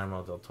think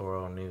Guillermo del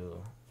Toro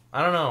knew.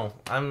 I don't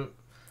know.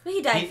 He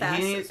died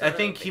fast. so I it's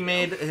think not a he big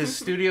made deal. his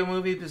studio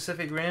movie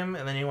Pacific Rim,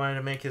 and then he wanted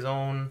to make his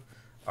own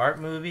art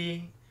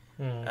movie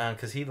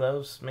because he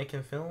loves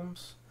making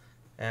films,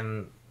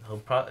 and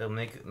he'll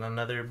make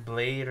another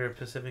Blade or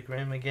Pacific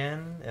Rim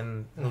again,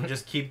 and he'll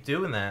just keep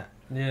doing that.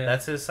 yeah,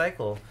 That's his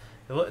cycle.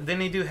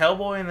 Didn't he do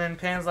Hellboy and then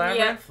Pan's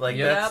Labyrinth? Like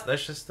Yep.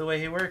 that's just the way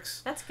he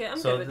works. That's good. I'm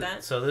so good with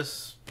that.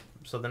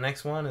 So the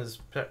next one is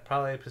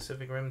probably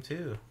Pacific Rim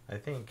 2, I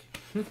think.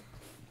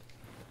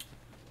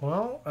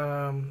 well,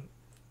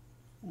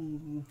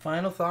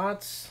 final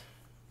thoughts.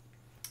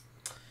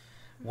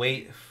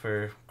 Wait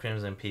for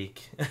Crimson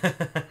Peak.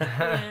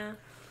 Yeah.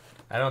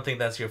 I don't think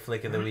that's your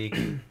flick of the week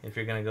if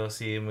you're gonna go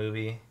see a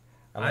movie,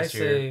 unless I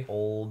you're say-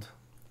 old.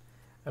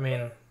 I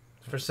mean,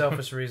 for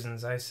selfish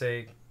reasons, I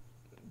say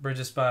Bridge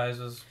of Spies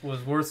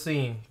was worth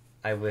seeing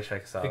I wish I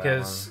saw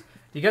because that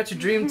you got your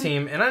dream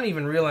team, and I didn't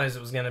even realize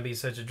it was going to be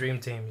such a dream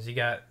team. You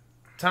got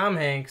Tom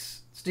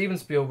Hanks, Steven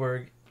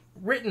Spielberg,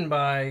 written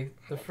by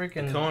the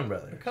freaking one. Coen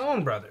Brothers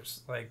Coen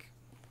brothers. Like,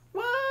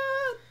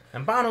 what?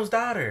 and Bono's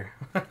daughter,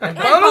 And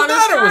Bono's Bono's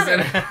daughter was daughter. in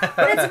it.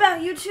 But it's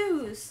about you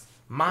choose.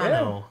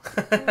 Mono.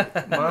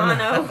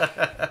 Mono.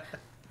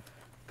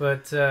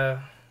 But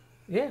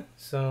yeah,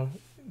 so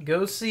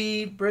go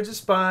see Bridge of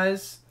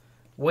Spies.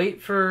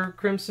 Wait for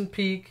Crimson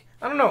Peak.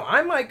 I don't know.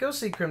 I might go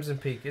see Crimson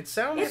Peak. It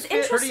sounds It's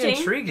pretty interesting.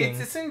 intriguing.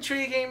 It's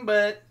intriguing,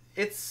 but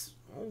it's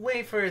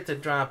wait for it to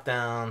drop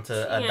down to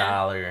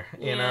 $1.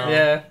 You know.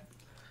 Yeah.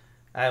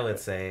 I would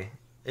say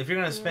if you're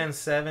gonna spend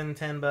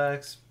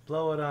 $7-10,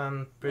 blow it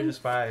on Bridge of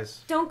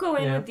Spies. Don't go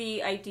in Yeah. with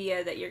the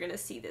idea that you're gonna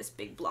see this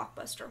big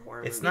blockbuster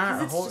horror It's movie, not.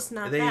 'cause it's just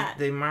not that.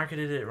 They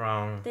marketed it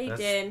wrong. They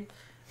did.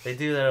 They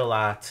do that a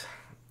lot.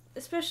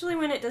 Especially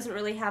when it doesn't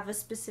really have a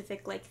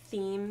specific like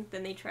theme,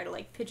 then they try to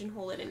like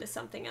pigeonhole it into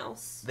something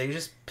else. They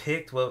just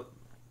picked what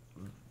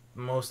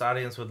most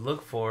audience would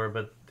look for,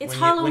 but It's when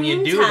you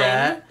Halloween do time.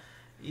 that,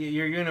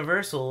 you're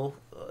Universal.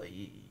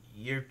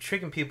 You're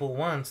tricking people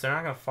once; they're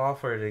not gonna fall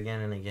for it again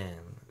and again.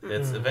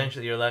 It's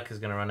eventually your luck is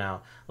gonna run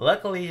out.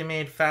 Luckily, you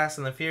made Fast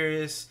and the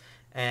Furious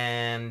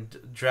and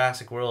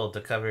Jurassic World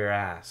to cover your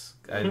ass.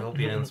 I hope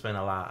you didn't spend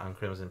a lot on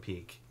Crimson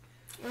Peak.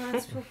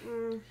 That's,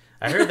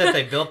 I heard that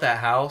they built that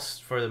house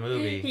for the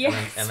movie, yeah,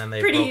 and then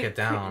they pretty, broke it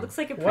down. It looks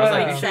like a I was pretty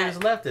like, big you should have set.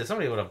 just left it.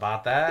 Somebody would have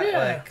bought that. Yeah.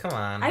 Like, come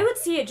on. I would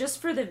see it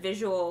just for the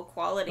visual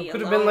quality. It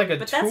could have alone, been like a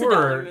but that's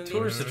 $1 movie.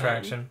 tourist It's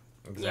attraction.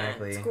 fun.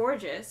 Exactly. Yeah, it's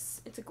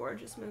gorgeous. It's a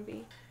gorgeous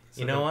movie.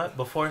 You know what?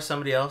 Before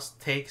somebody else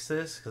takes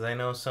this, because I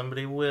know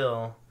somebody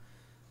will,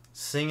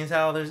 seeing as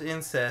how there's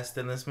incest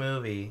in this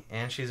movie,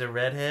 and she's a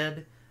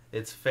redhead,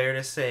 it's fair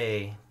to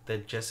say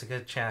that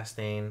Jessica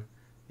Chastain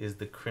is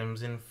the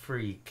Crimson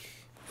Freak.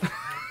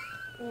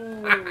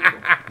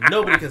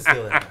 Nobody can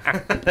steal it.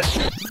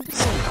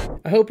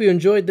 I hope you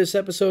enjoyed this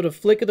episode of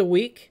Flick of the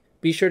Week.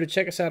 Be sure to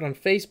check us out on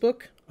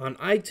Facebook, on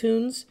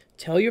iTunes.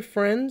 Tell your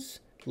friends.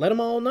 Let them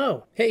all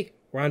know. Hey,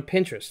 we're on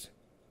Pinterest.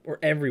 We're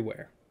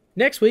everywhere.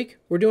 Next week,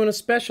 we're doing a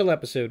special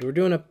episode. We're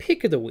doing a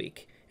pick of the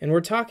week. And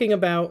we're talking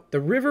about The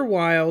River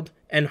Wild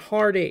and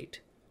Hard Eight.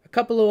 A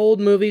couple of old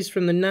movies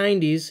from the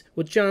 90s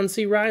with John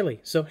C. Reilly.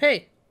 So,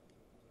 hey,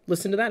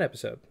 listen to that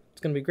episode.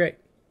 It's going to be great.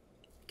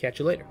 Catch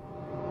you later.